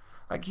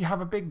 Like, you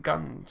have a big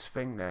guns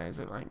thing there. Is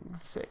it like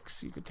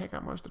 6? You could take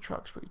out most of the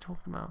trucks. What are you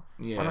talking about?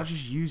 Yeah. Why not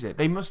just use it?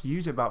 They must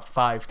use it about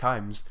 5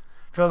 times.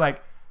 I feel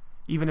like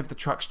even if the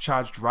truck's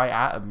charged right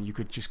at them, you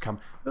could just come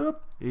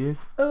up, in,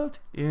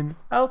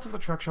 out of the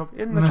truck shop,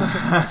 in the truck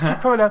shop. Just keep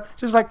coming out.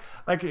 Just like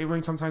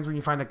when sometimes when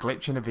you find a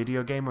glitch in a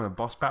video game or a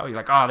boss battle, you're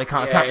like, oh, they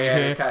can't attack me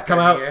here. Come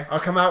out. I'll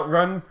come out,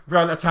 run,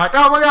 attack.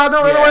 Oh my god,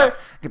 no, run away.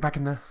 Get back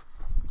in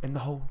the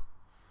hole.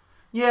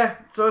 Yeah,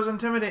 so as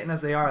intimidating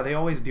as they are, they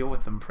always deal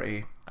with them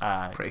pretty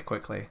Aye.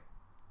 quickly.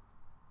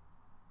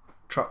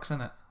 Trucks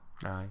in it.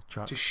 Aye,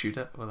 truck. Just shoot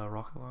it with a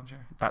rocket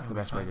launcher. That's the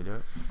best way to do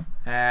it.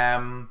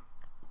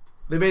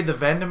 They made the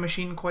vending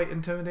machine quite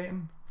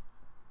intimidating.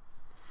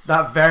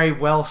 That very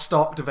well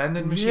stocked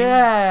vending machine.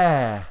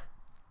 Yeah.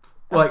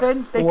 Like they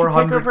could take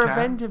 400 over a cans.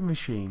 vending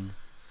machine.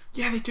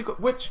 Yeah, they took,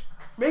 which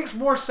makes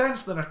more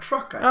sense than a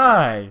truck. I think.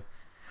 Aye.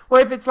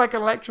 Well, if it's like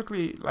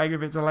electrically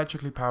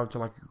powered to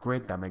like a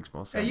grid, that makes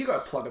more sense. Yeah, you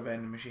got to plug a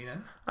vending machine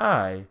in.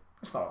 Aye.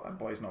 It's not, that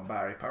boy's not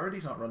battery powered.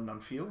 He's not running on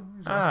fuel.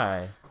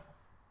 Aye.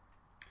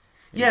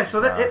 Yeah, so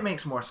that it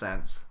makes more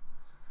sense.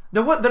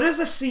 There is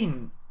a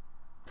scene.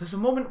 There's a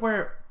moment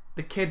where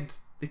the kid's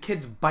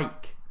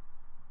bike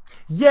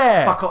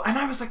Yeah. buckle, and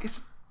I was like,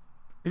 Is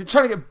it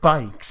trying to get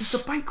bikes? Is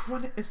the bike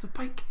running? Is the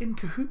bike in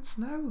cahoots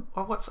now,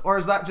 or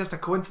is that just a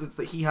coincidence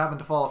that he happened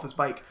to fall off his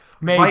bike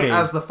Maybe. right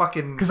as the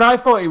fucking Because I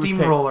thought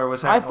steamroller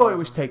was? I thought it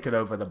was taking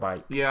over the bike.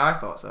 Yeah, I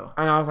thought so.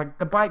 And I was like,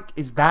 the bike,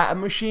 is that a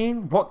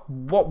machine? What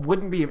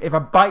wouldn't be, if a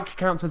bike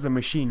counts as a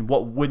machine,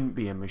 what wouldn't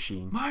be a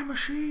machine? My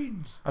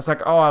machines. I was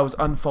like, oh, I was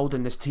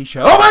unfolding this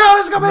t-shirt. Oh my god,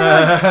 it's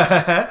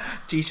coming!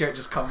 T-shirt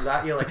just comes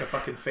at you like a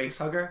fucking face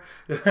hugger.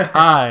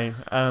 Aye.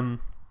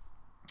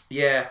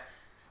 Yeah.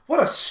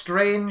 What a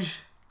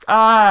strange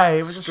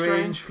It was a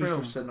strange piece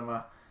film. of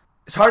cinema.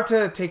 It's hard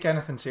to take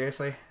anything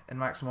seriously in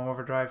Maximum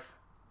Overdrive.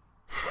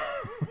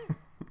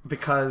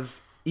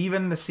 Because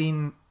even the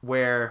scene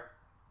where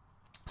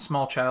a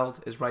small child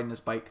is riding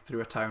his bike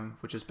through a town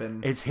which has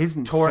been It's his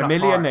torn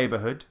familiar apart.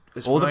 neighborhood.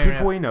 It's All the familiar,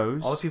 people he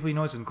knows. all the people he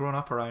knows and grown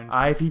up around.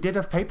 If he did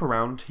have paper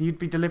round, he'd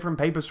be delivering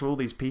papers to all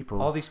these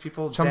people. All these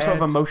people Some dead. sort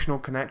of emotional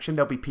connection.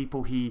 There'll be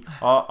people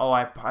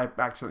I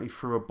accidentally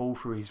threw a ball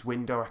through his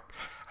window.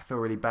 I feel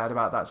really bad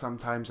about that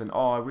sometimes. And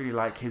I really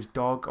like his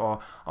dog.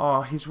 Or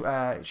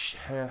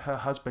her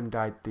husband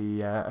died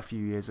a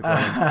few years ago.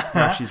 And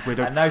now she's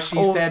widowed. And now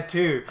she's dead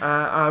too.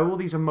 All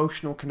these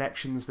emotional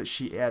connections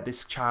that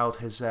this child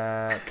has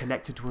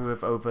connected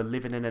with over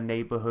living in a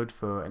neighborhood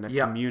in a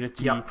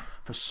community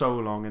for so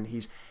long, and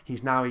he's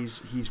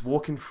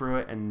walking through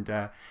it, and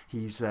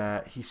he's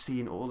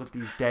seeing all of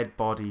these dead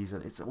bodies,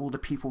 and it's all the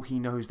people he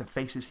knows, the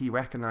faces he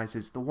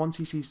recognizes, the ones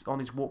he sees on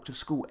his walk to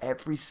school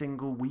every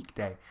single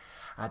weekday.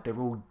 They're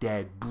all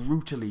dead,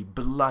 brutally,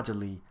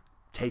 bloodily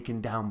taken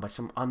down by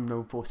some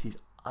unknown force he's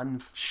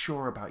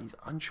unsure about. He's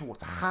unsure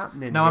what's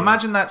happening. Now here.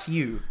 imagine that's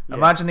you. Yeah.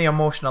 Imagine the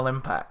emotional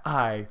impact.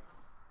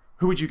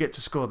 Who would you get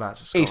to score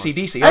that?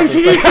 AC/DC.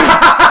 AC/DC. It's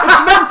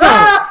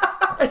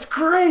mental. It's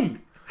great.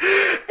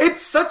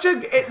 It's such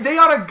they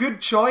are a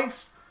good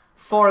choice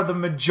for the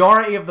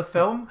majority of the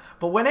film,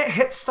 but when it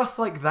hits stuff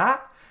like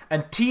that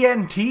and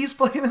TNT's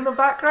playing in the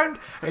background,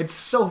 it's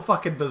so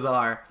fucking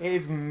bizarre. It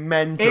is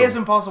mental. It is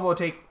impossible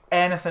to take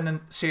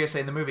anything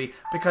seriously in the movie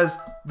because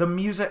the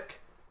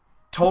music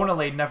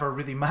tonally never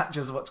really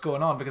matches what's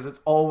going on because it's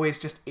always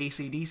just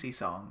AC/DC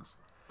songs.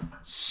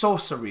 So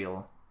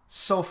surreal.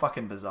 So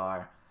fucking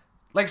bizarre.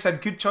 Like I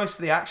said, good choice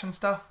for the action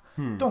stuff.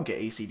 Don't get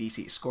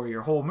AC/DC to score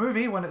your whole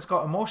movie when it's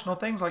got emotional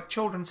things like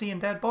children seeing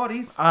dead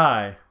bodies.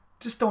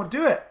 Just don't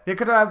do it. It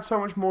could have had so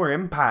much more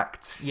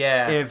impact.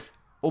 Yeah. If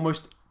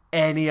almost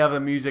any other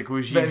music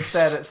was used. But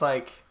instead it's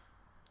like,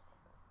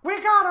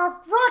 we gotta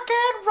rock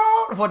and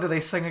roll. What do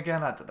they sing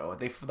again? I don't know.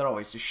 They're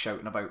always just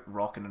shouting about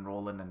rocking and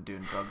rolling and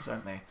doing drugs,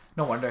 aren't they?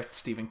 No wonder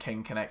Stephen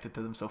King connected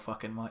to them so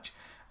fucking much.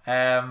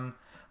 But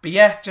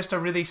yeah, just a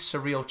really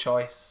surreal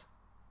choice.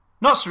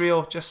 Not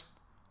surreal, just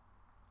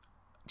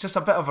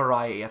a bit of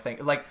variety, I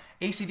think. Like,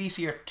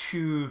 AC/DC are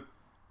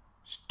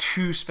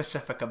too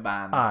specific a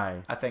band,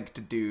 I think,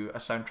 to do a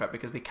soundtrack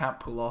because they can't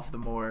pull off the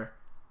more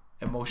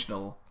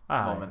emotional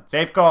moments.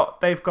 They've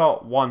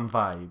got one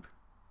vibe.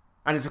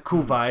 And it's a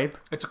cool vibe.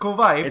 It's a cool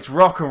vibe. It's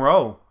rock and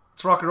roll.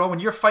 It's rock and roll.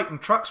 When you're fighting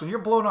trucks, when you're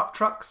blowing up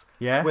trucks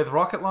with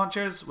rocket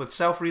launchers, with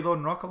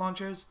self-reloading rocket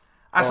launchers,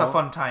 that's a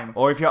fun time.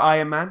 Or if you're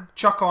Iron Man.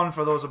 Chuck on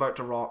for those about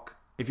to rock.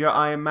 If you're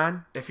Iron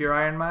Man, if you're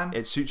Iron Man.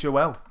 it suits you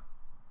well.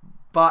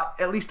 But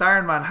at least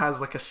Iron Man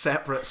has like a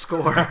separate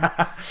score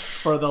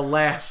for the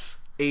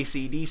less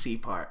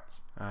AC/DC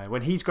parts.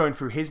 When he's going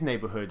through his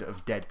neighborhood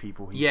of dead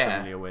people he's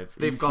familiar with.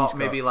 They've got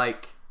maybe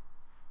like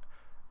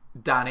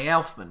Danny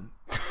Elfman.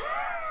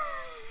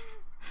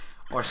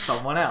 Or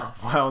someone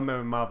else.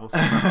 Well-known Marvel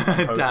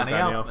composer Danny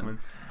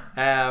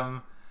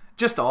Elfman.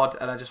 Just odd,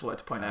 and I just wanted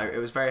to point out it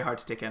was very hard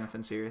to take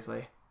anything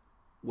seriously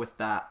with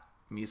that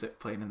music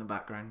playing in the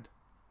background.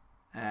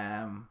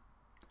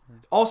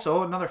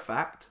 Also, another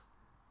fact,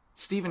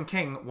 Stephen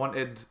King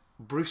wanted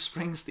Bruce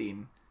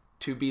Springsteen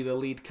to be the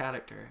lead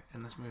character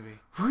in this movie.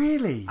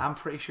 Really? I'm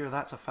pretty sure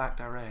that's a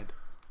fact I read.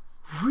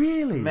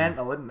 Really?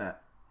 Mental, isn't it?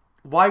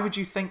 Why would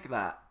you think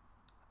that?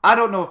 I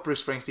don't know if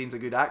Bruce Springsteen's a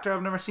good actor.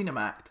 I've never seen him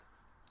act.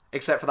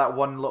 Except for that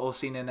one little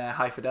scene in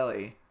High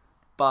Fidelity.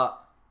 But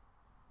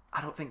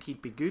I don't think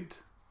he'd be good.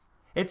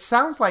 It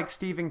sounds like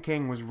Stephen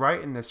King was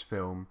writing this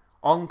film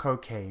on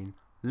cocaine,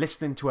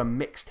 listening to a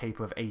mixtape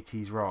of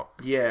 80s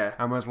rock. Yeah.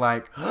 And was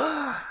like,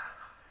 all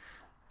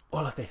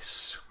of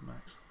this.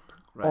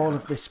 Right, all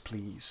of this,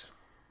 please.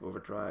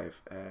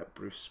 Overdrive,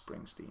 Bruce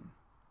Springsteen.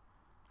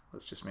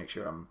 Let's make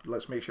sure I'm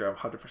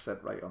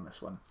 100% right on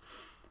this one.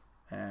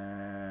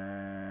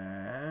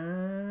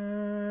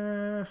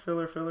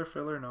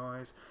 Filler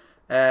noise.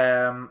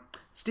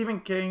 Stephen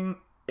King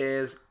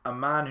is a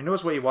man who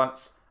knows what he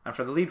wants, and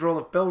for the lead role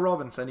of Bill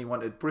Robinson, he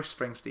wanted Bruce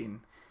Springsteen.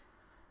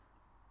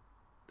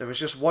 There was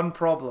just one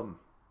problem.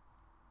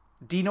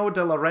 Dino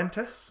De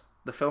Laurentiis,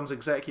 the film's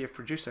executive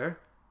producer,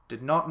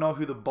 did not know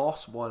who the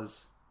boss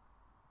was.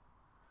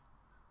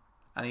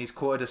 And he's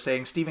quoted as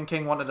saying Stephen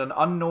King wanted an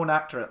unknown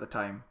actor at the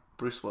time,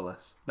 Bruce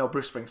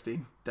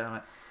Springsteen. Damn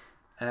it.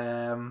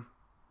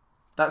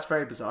 That's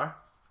very bizarre.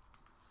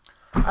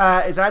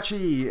 It's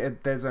actually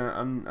there's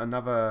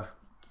another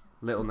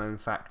little known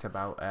fact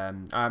about.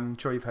 I'm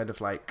sure you've heard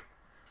of like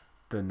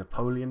the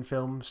Napoleon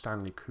film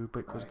Stanley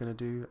Kubrick was going to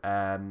do.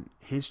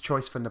 His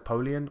choice for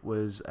Napoleon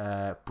was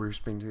Bruce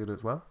Springsteen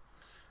as well.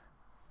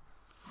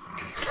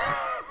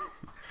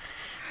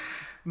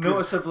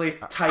 Noticeably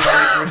tiny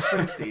Bruce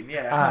Springsteen,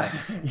 yeah.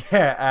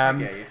 Yeah, I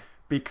get you.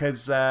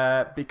 because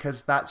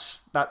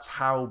that's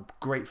how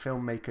great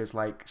filmmakers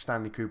like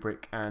Stanley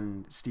Kubrick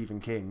and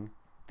Stephen King,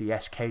 the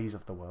SKs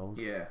of the world,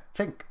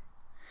 think.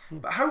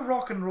 But how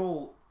rock and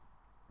roll?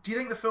 Do you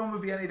think the film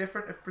would be any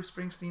different if Bruce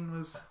Springsteen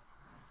was?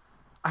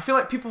 I feel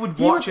like people would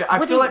watch it.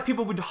 I feel like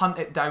people would hunt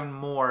it down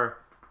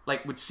more,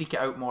 like would seek it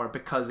out more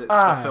because it's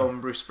the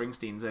film Bruce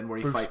Springsteen's in, where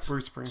he fights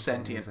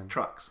sentient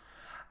trucks.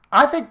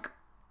 I think.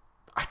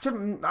 I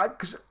don't.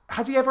 Because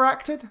has he ever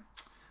acted?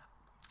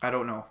 I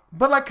don't know.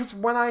 But like, because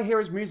when I hear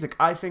his music,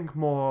 I think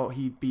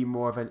he'd be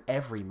more of an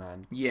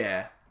everyman.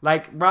 Yeah.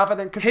 Like rather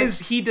than because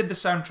he did the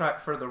soundtrack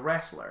for The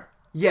Wrestler.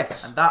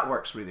 Yes. And that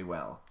works really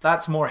well.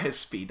 That's more his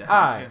speed.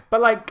 I think. But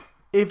like,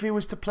 if he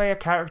was to play a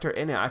character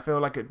in it, I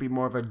feel like it'd be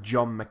more of a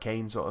John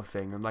McCain sort of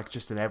thing, and like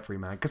just an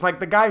everyman. Because like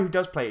the guy who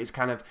does play it is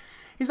kind of,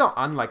 he's not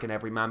unlike an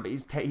everyman, but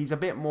he's a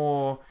bit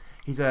more.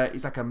 He's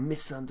like a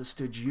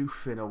misunderstood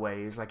youth in a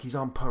way. He's like he's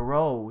on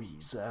parole.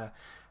 He's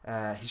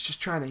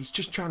just trying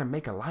to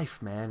make a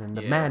life, man, and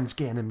the man's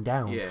getting him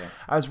down. Yeah.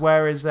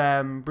 Whereas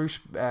Bruce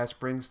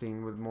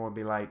Springsteen would more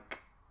be like,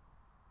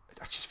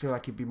 I just feel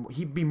like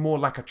he'd be more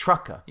like a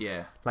trucker.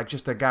 Yeah. Like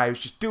just a guy who's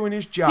just doing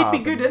his job. He'd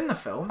be good in the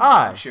film.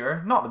 I'm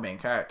sure. Not the main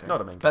character.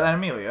 But then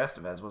Emilio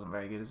Estevez wasn't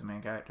very good as the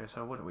main character,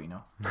 so what do we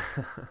know?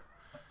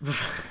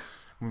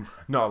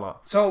 Not a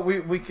lot. So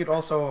we could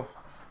also,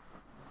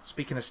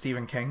 speaking of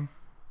Stephen King.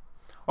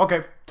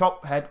 Okay,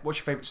 top head, what's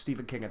your favourite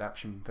Stephen King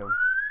adaptation film?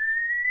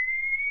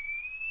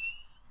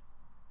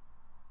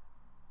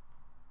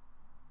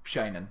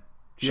 Shining.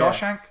 Yeah.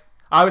 Shawshank?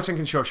 I was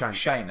thinking Shawshank.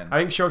 Shining. I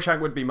think Shawshank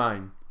would be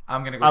mine.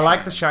 I'm going to go I Shining.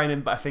 like The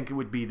Shining, but I think it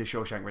would be The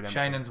Shawshank Redemption.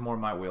 Shining's more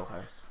my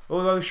wheelhouse.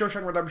 Although The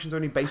Shawshank Redemption's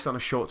only based on a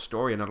short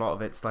story, and a lot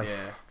of it's like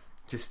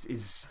just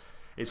is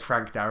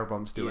Frank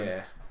Darabont's doing.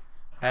 Yeah.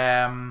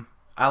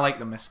 I like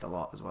The Mist a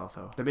lot as well,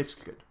 though. The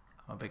Mist's good.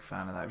 I'm a big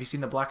fan of that. Have you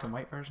seen the black and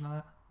white version of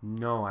that?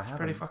 No, I haven't.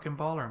 Pretty fucking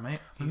baller, mate.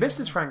 The Mist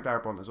is Frank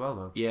Darabont as well,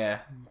 though.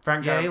 Yeah.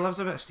 He loves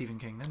a bit of Stephen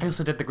King, doesn't he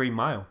also did The Green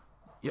Mile.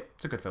 Yep.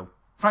 It's a good film.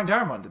 Frank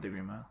Darabont did The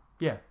Green Mile.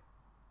 Yeah.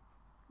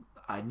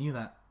 I knew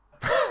that.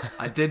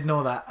 I did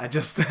know that. I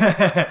just I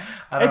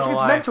don't know it's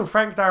why. mental.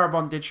 Frank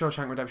Darabont did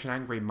Shawshank Redemption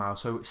and Green Mile,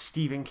 so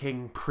Stephen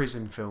King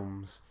prison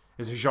films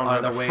is a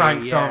genre that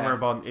Frank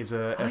Darabont is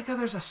a... I like how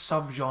there's a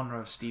subgenre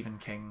of Stephen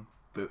King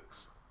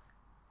books.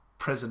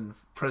 Prison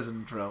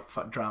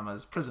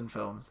dramas, prison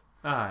films.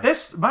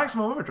 This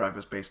Maximum Overdrive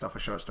was based off a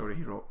short story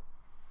he wrote.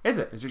 Is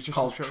it? Is it just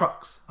called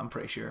Trucks? I'm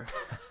pretty sure.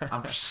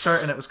 I'm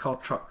certain it was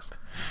called Trucks.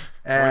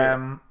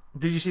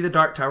 Did you see the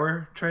Dark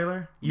Tower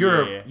trailer?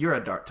 You're a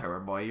Dark Tower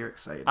boy. You're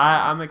excited.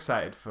 I'm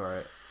excited for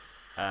it.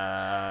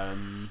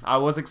 I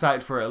was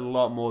excited for it a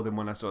lot more than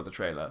when I saw the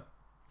trailer.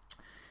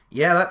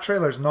 Yeah, that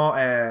trailer's not.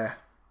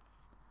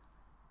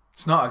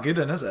 It's not a good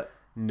one, is it?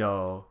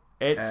 No,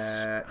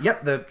 it's.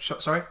 Yep. The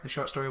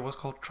short story was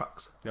called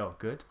Trucks. Oh,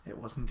 good. It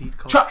was indeed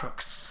called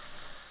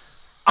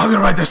Trucks. I'm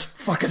gonna write this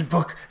fucking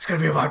book. It's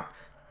gonna be about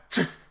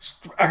I'm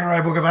gonna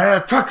ride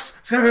Boogeyman. Trucks.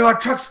 It's gonna be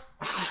about trucks.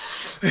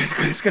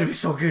 It's gonna be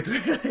so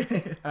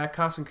good.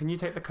 Carson, can you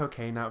take the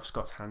cocaine out of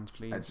Scott's hands,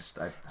 please? It's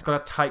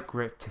got a tight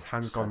grip. His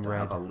hand's gone red.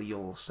 Have a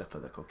little sip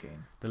of the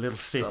cocaine. The little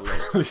sip,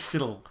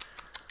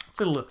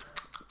 The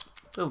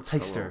little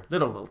taster,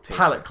 little taster.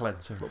 palate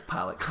cleanser. Little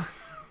palate.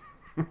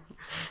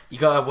 You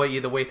gotta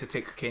the way to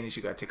take cocaine is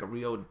you gotta take a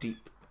real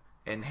deep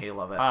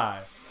inhale of it.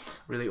 Aye.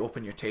 Really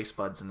open your taste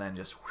buds and then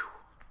just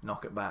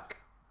knock it back.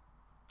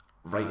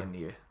 Right into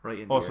you. Right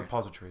into Or you.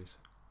 suppositories.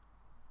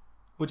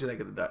 What'd you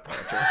think of the Dark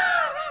Tower?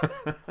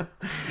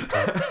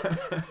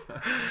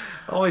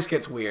 Always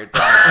gets weird.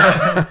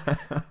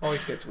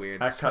 Always gets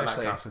weird.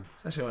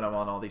 Especially when I'm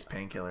on all these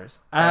painkillers.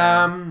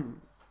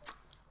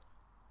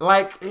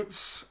 Like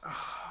it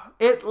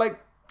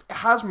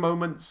has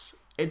moments.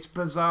 It's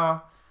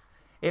bizarre.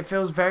 It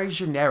feels very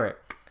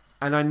generic,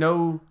 and I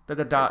know that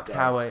the Dark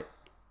Tower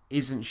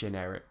isn't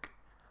generic,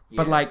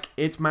 but like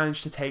it's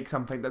managed to take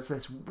something that's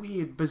this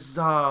weird,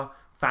 bizarre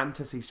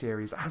fantasy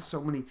series that has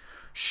so many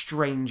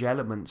strange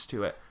elements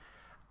to it,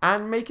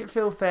 and make it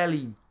feel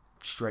fairly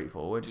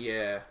straightforward.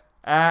 Yeah.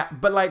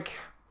 But like,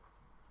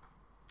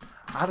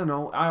 I don't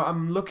know.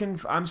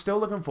 I'm still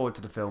looking forward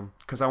to the film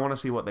because I want to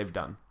see what they've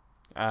done.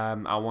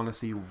 I want to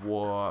see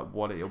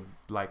what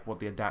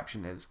the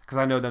adaptation is, because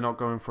I know they're not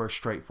going for a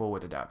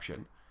straightforward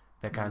adaptation.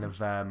 They're kind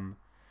of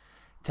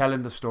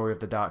telling the story of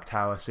the Dark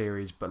Tower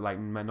series, but like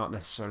not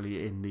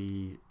necessarily in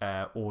the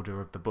order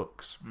of the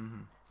books,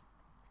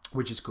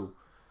 which is cool.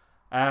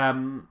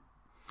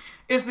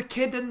 Is the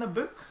kid in the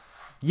book?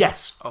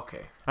 Yes.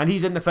 Okay. And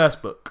he's in the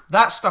first book.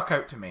 That stuck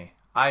out to me.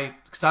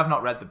 Because I've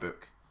not read the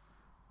book,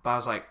 but I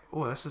was like,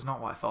 oh, this is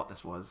not what I thought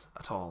this was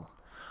at all.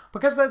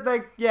 Because there's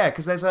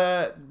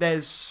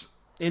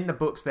in the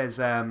books there's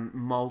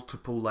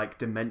multiple like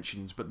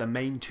dimensions, but the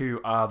main two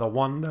are the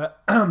one that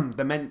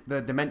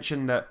the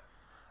dimension that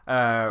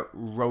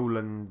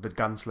Roland the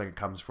gunslinger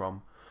comes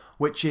from,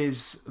 which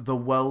is the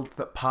world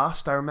that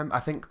passed. I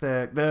think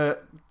the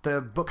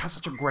book has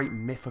such a great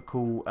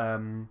mythical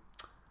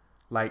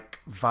like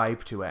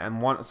vibe to it,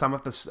 and some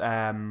of the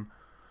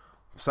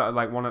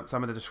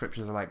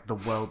descriptions are like the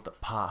world that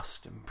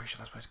passed. I'm pretty sure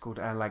that's what it's called,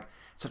 and like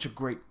such a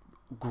great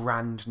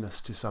grandness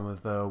to some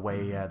of the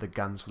way the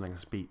gunslinger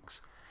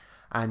speaks.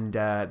 And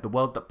the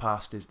world that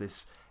passed is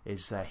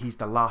he's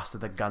the last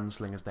of the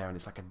gunslingers there, and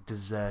it's like a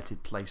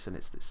deserted place, and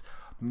it's this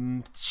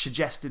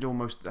suggested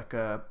almost like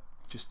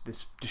just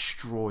this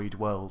destroyed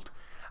world.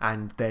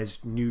 And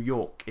there's New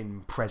York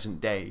in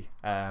present day,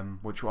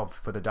 which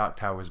for the Dark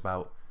Tower is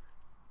about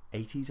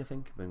 80s, I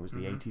think. I think it was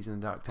the 80s in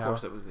the Dark Tower. Of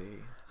course it was the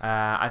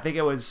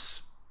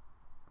 80s.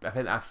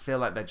 I feel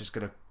like they're just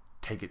gonna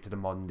take it to the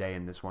modern day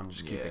in this one,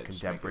 just keep it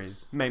contemporary.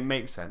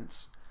 Makes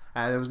sense.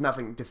 There was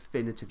nothing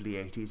definitively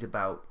 80s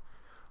about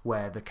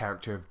where the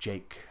character of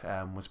Jake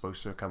was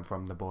supposed to come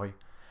from, the boy.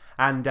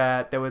 And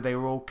they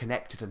were all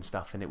connected and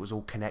stuff, and it was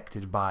all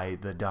connected by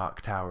the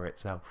Dark Tower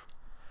itself.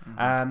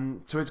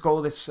 So it's got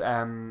all this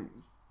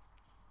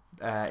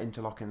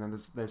interlocking, and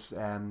there's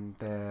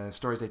the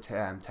stories they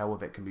tell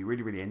with it can be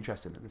really, really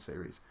interesting in the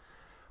series.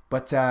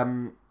 But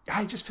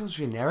it just feels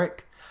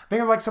generic. I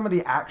think like some of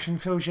the action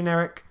feels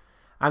generic,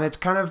 and it's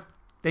kind of,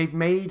 they've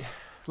made,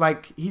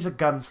 like, he's a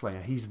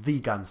gunslinger. He's the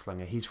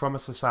gunslinger. He's from a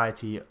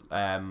society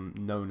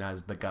known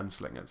as the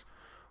Gunslingers,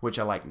 which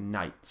are like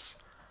knights,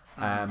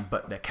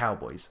 but they're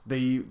cowboys.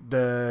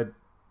 The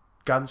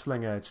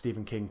gunslinger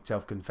Stephen King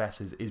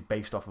self-confesses is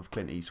based off of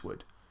Clint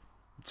Eastwood.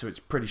 So it's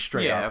pretty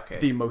straight up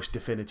the most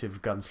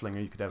definitive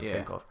gunslinger you could ever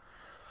think of.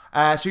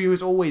 So he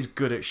was always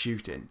good at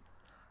shooting.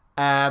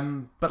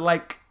 But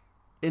like,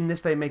 in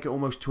this they make it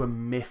almost to a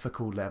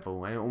mythical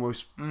level, and it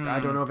almost, I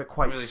don't know if it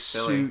quite really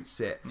suits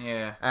it.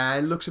 Yeah.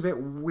 It looks a bit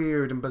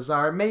weird and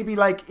bizarre. Maybe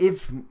like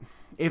if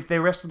the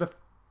rest of the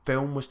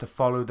film was to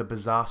follow the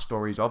bizarre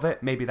stories of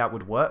it, maybe that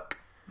would work.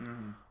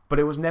 But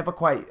it was never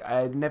quite,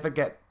 I never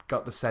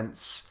got the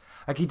sense,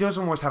 like he does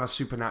almost have a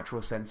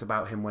supernatural sense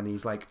about him when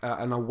he's like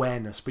an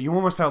awareness, but you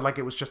almost felt like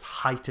it was just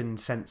heightened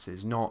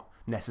senses, not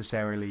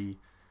necessarily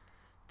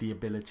the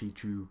ability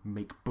to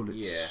make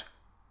bullets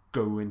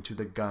go into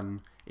the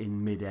gun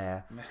in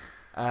midair.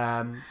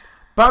 But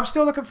I'm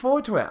still looking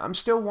forward to it.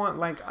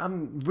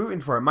 I'm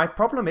rooting for it. My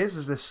problem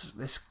is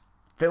this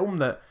film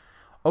that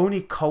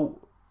only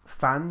cult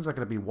fans are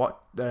going to be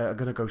are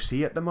going to go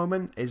see at the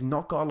moment is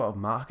not got a lot of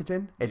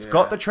marketing. It's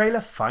got the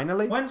trailer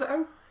finally. When's it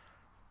out?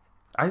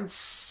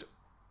 It's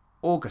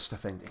August, I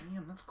think.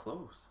 Damn, that's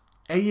close.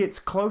 It's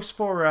close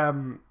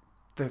for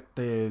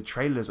the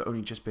trailer's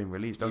only just been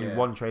released. Only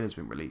one trailer's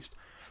been released.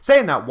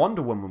 Saying that,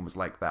 Wonder Woman was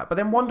like that, but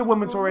then Wonder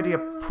Woman's already a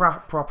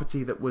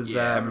property that was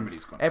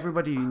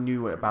everybody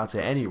knew about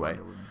it anyway.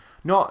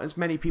 Not as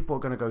many people are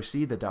going to go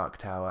see the Dark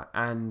Tower,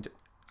 and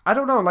I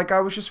don't know. Like, I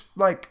was just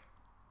like,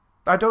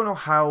 I don't know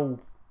how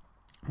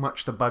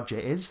much the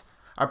budget is.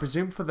 I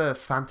presume for the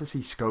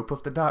fantasy scope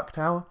of the Dark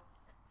Tower,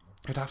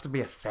 it'd have to be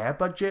a fair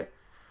budget.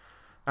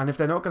 And if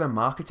they're not going to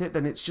market it,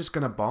 then it's just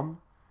going to bomb.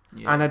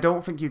 Yeah. And I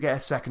don't think you get a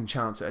second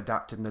chance at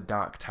adapting the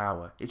Dark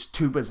Tower. It's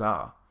too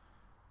bizarre.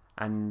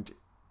 And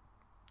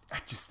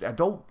I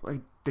don't.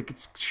 I think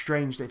it's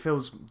strange. It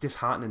feels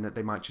disheartening that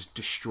they might just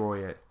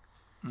destroy it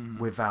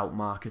without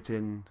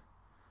marketing,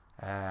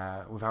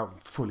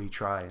 without fully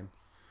trying.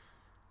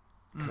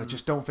 Because I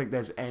just don't think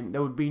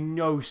there would be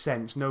no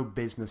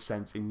business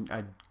sense in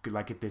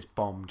like if this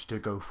bombed to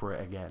go for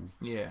it again.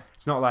 Yeah.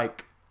 It's not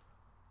like,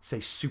 say,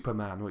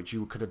 Superman, which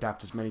you could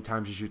adapt as many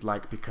times as you'd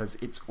like because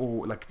it's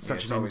all like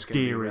such an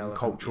endearing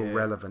cultural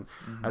relevant.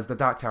 As the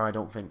Dark Tower, I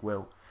don't think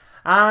will.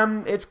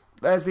 It's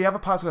as the other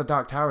parts of the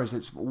Dark Tower is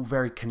it's all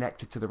very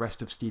connected to the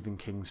rest of Stephen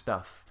King's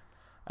stuff.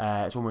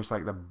 It's almost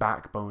like the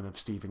backbone of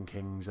Stephen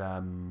King's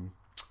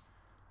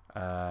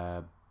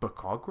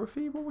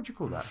bookography. What would you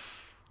call that?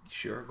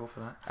 Sure, go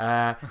for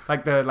that.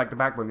 Like the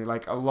backbone,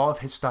 like a lot of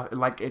his stuff,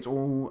 like it's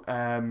all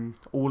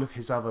of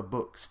his other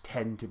books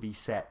tend to be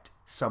set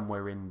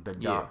somewhere in the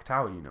Dark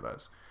Tower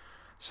universe.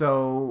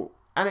 So,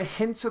 and it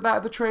hints at that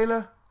at the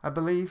trailer, I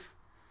believe.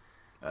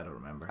 I don't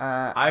remember.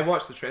 I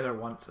watched the trailer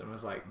once and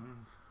was like,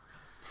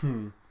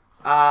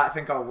 I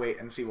think I'll wait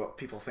and see what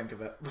people think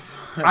of it.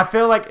 I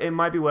feel like it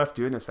might be worth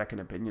doing a second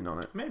opinion on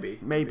it.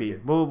 Maybe.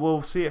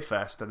 We'll see it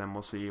first and then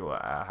we'll see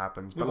what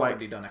happens. We've but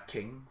already done a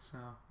King, so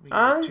we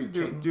can do 2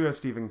 Kings. Do a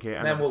Stephen King.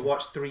 And then we'll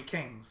watch 3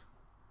 Kings.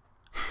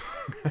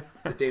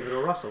 The David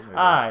O. Russell movie.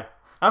 Aye,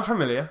 I'm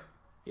familiar.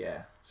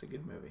 Yeah, it's a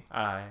good movie.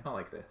 Aye, not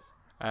like this.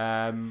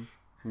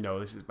 No,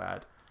 this is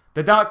bad.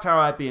 The Dark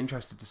Tower, I'd be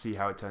interested to see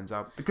how it turns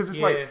out because it's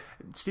like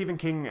Stephen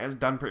King has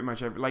done pretty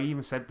much like he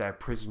even said there,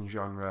 prison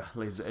genre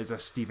is a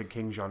Stephen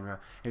King genre.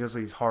 He does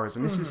these horrors,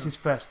 and this is his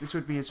first. This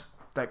would be his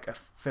like a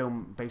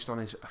film based on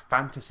a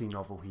fantasy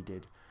novel he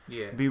did.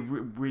 Yeah, it'd be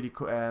really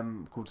cool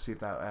to see if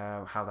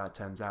that how that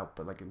turns out.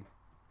 But like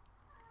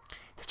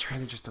the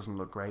trailer just doesn't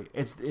look great.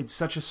 It's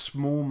such a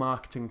small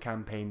marketing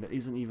campaign that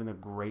isn't even a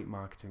great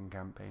marketing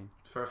campaign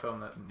for a film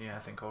that I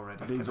think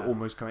already it's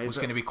almost coming. It's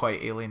going to be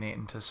quite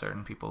alienating to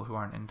certain people who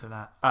aren't into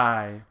that.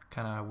 Aye,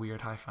 kind of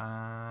weird high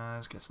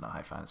fantasy. I guess not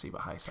high fantasy,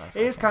 but high sci-fi.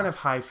 It is kind of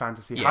high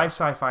fantasy, high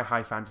sci-fi,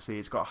 high fantasy.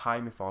 It's got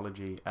high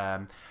mythology.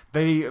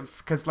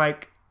 Because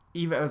like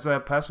even as a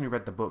person who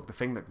read the book, the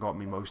thing that got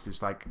me most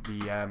is like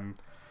the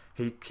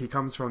he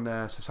comes from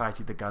the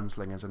Society of the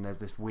Gunslingers, and there's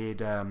this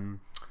weird.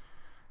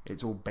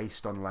 It's all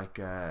based on like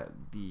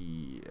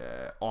the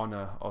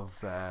honor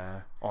of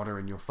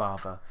honoring your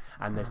father,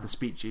 and there's the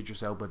speech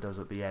Idris Elba does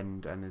at the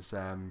end, and it's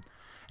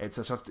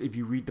if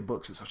you read the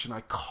books, it's such an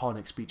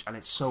iconic speech, and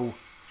it's so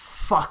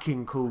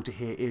fucking cool to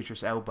hear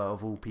Idris Elba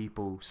of all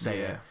people say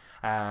it.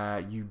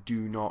 You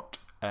do not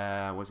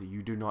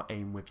you do not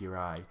aim with your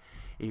eye.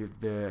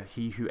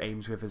 He who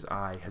aims with his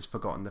eye has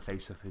forgotten the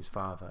face of his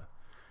father.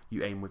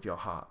 You aim with your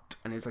heart.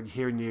 And it's like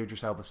hearing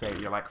Idris Elba say it,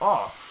 you're like,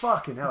 oh,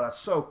 fucking hell, that's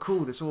so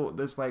cool.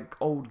 There's like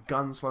old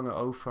gunslinger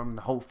oath from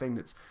the whole thing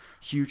that's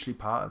hugely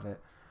part of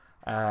it.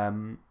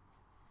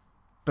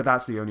 But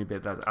that's the only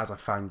bit that, as a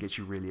fan, gets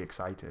you really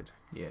excited.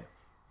 Yeah.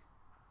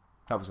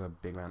 That was a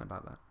big rant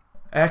about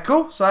that.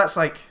 Cool. So that's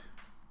like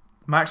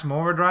Maximum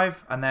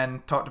Overdrive, and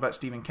then talked about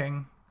Stephen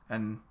King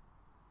and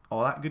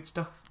all that good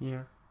stuff.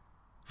 Yeah.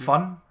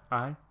 Fun.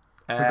 Aye.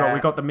 We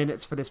got the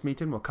minutes for this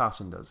meeting. Well,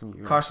 Carson does.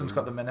 Carson's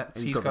got the minutes.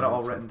 He's got it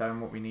all written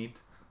down what we need.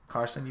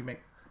 Carson, you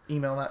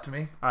email that to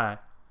me. Aye.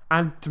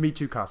 And to me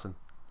too, Carson.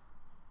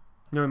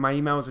 No, my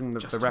email's in the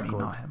record. Me,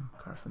 not him,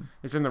 Carson.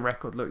 It's in the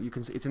record. Look, you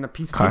can see it's in a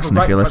piece of Carson,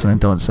 if you're listening,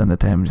 don't send it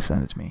to him. Just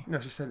send it to me. No,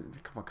 just send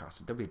it. Come on,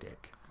 Carson. Don't be a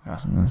dick.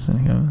 Carson,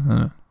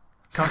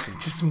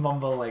 just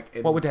mumble like.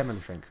 What would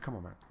Emily think? Come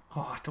on, man.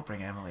 Oh, don't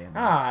bring Emily in.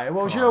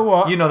 Well, you know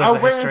what? You know there's I'll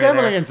bring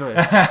Emily into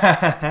this.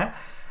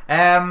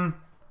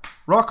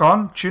 Rock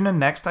on. Tune in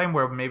next time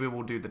where maybe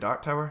we'll do the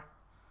Dark Tower.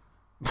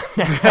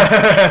 Next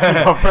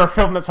time. For a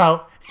film that's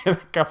out in a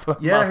couple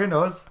of months. Who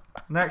knows?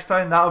 Next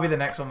time, that'll be the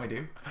next one we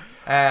do.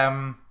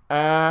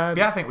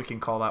 I think we can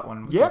call that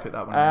one. We can put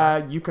that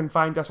one in. You can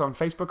find us on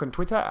Facebook and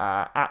Twitter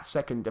at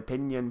Second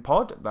Opinion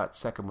Pod. That's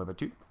second with a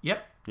 2.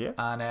 Yep. Yeah.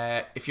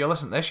 And if you're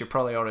listening to this, you've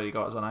probably already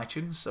got us on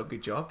iTunes, so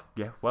good job.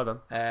 Yeah, well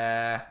done.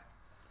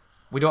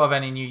 We don't have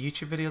any new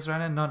YouTube videos or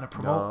anything, nothing to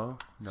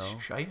promote. No.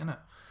 Shite, innit?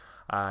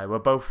 We're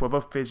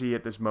both busy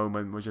at this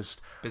moment. We're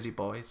just busy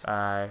boys.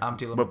 I'm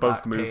dealing we're with both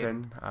back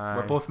moving.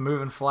 We're both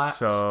moving flats.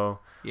 So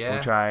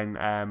we'll try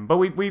and but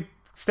we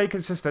stay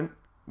consistent.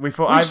 We've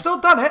still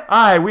done it.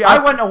 I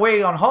went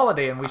away on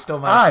holiday and we still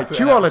managed to put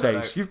 2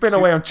 holidays. You've been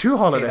away on 2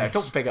 holidays.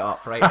 Don't big it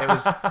up, right? It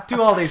was 2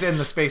 holidays in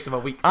the space of a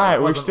week. I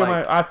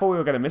thought we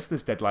were going to miss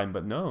this deadline,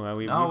 but no.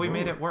 We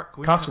made it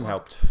work. Carson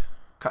helped.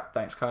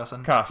 Thanks,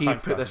 Carson. He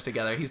put this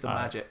together. He's the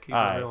magic. He's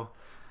the real.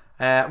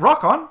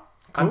 Rock on.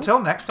 Cool. Until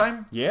next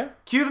time. Yeah.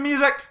 Cue the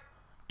music.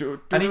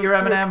 And eat your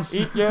M&Ms.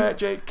 Eat your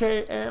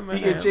JK M&Ms.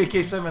 Eat your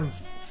J.K.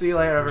 Simmons. See you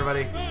later,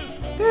 everybody.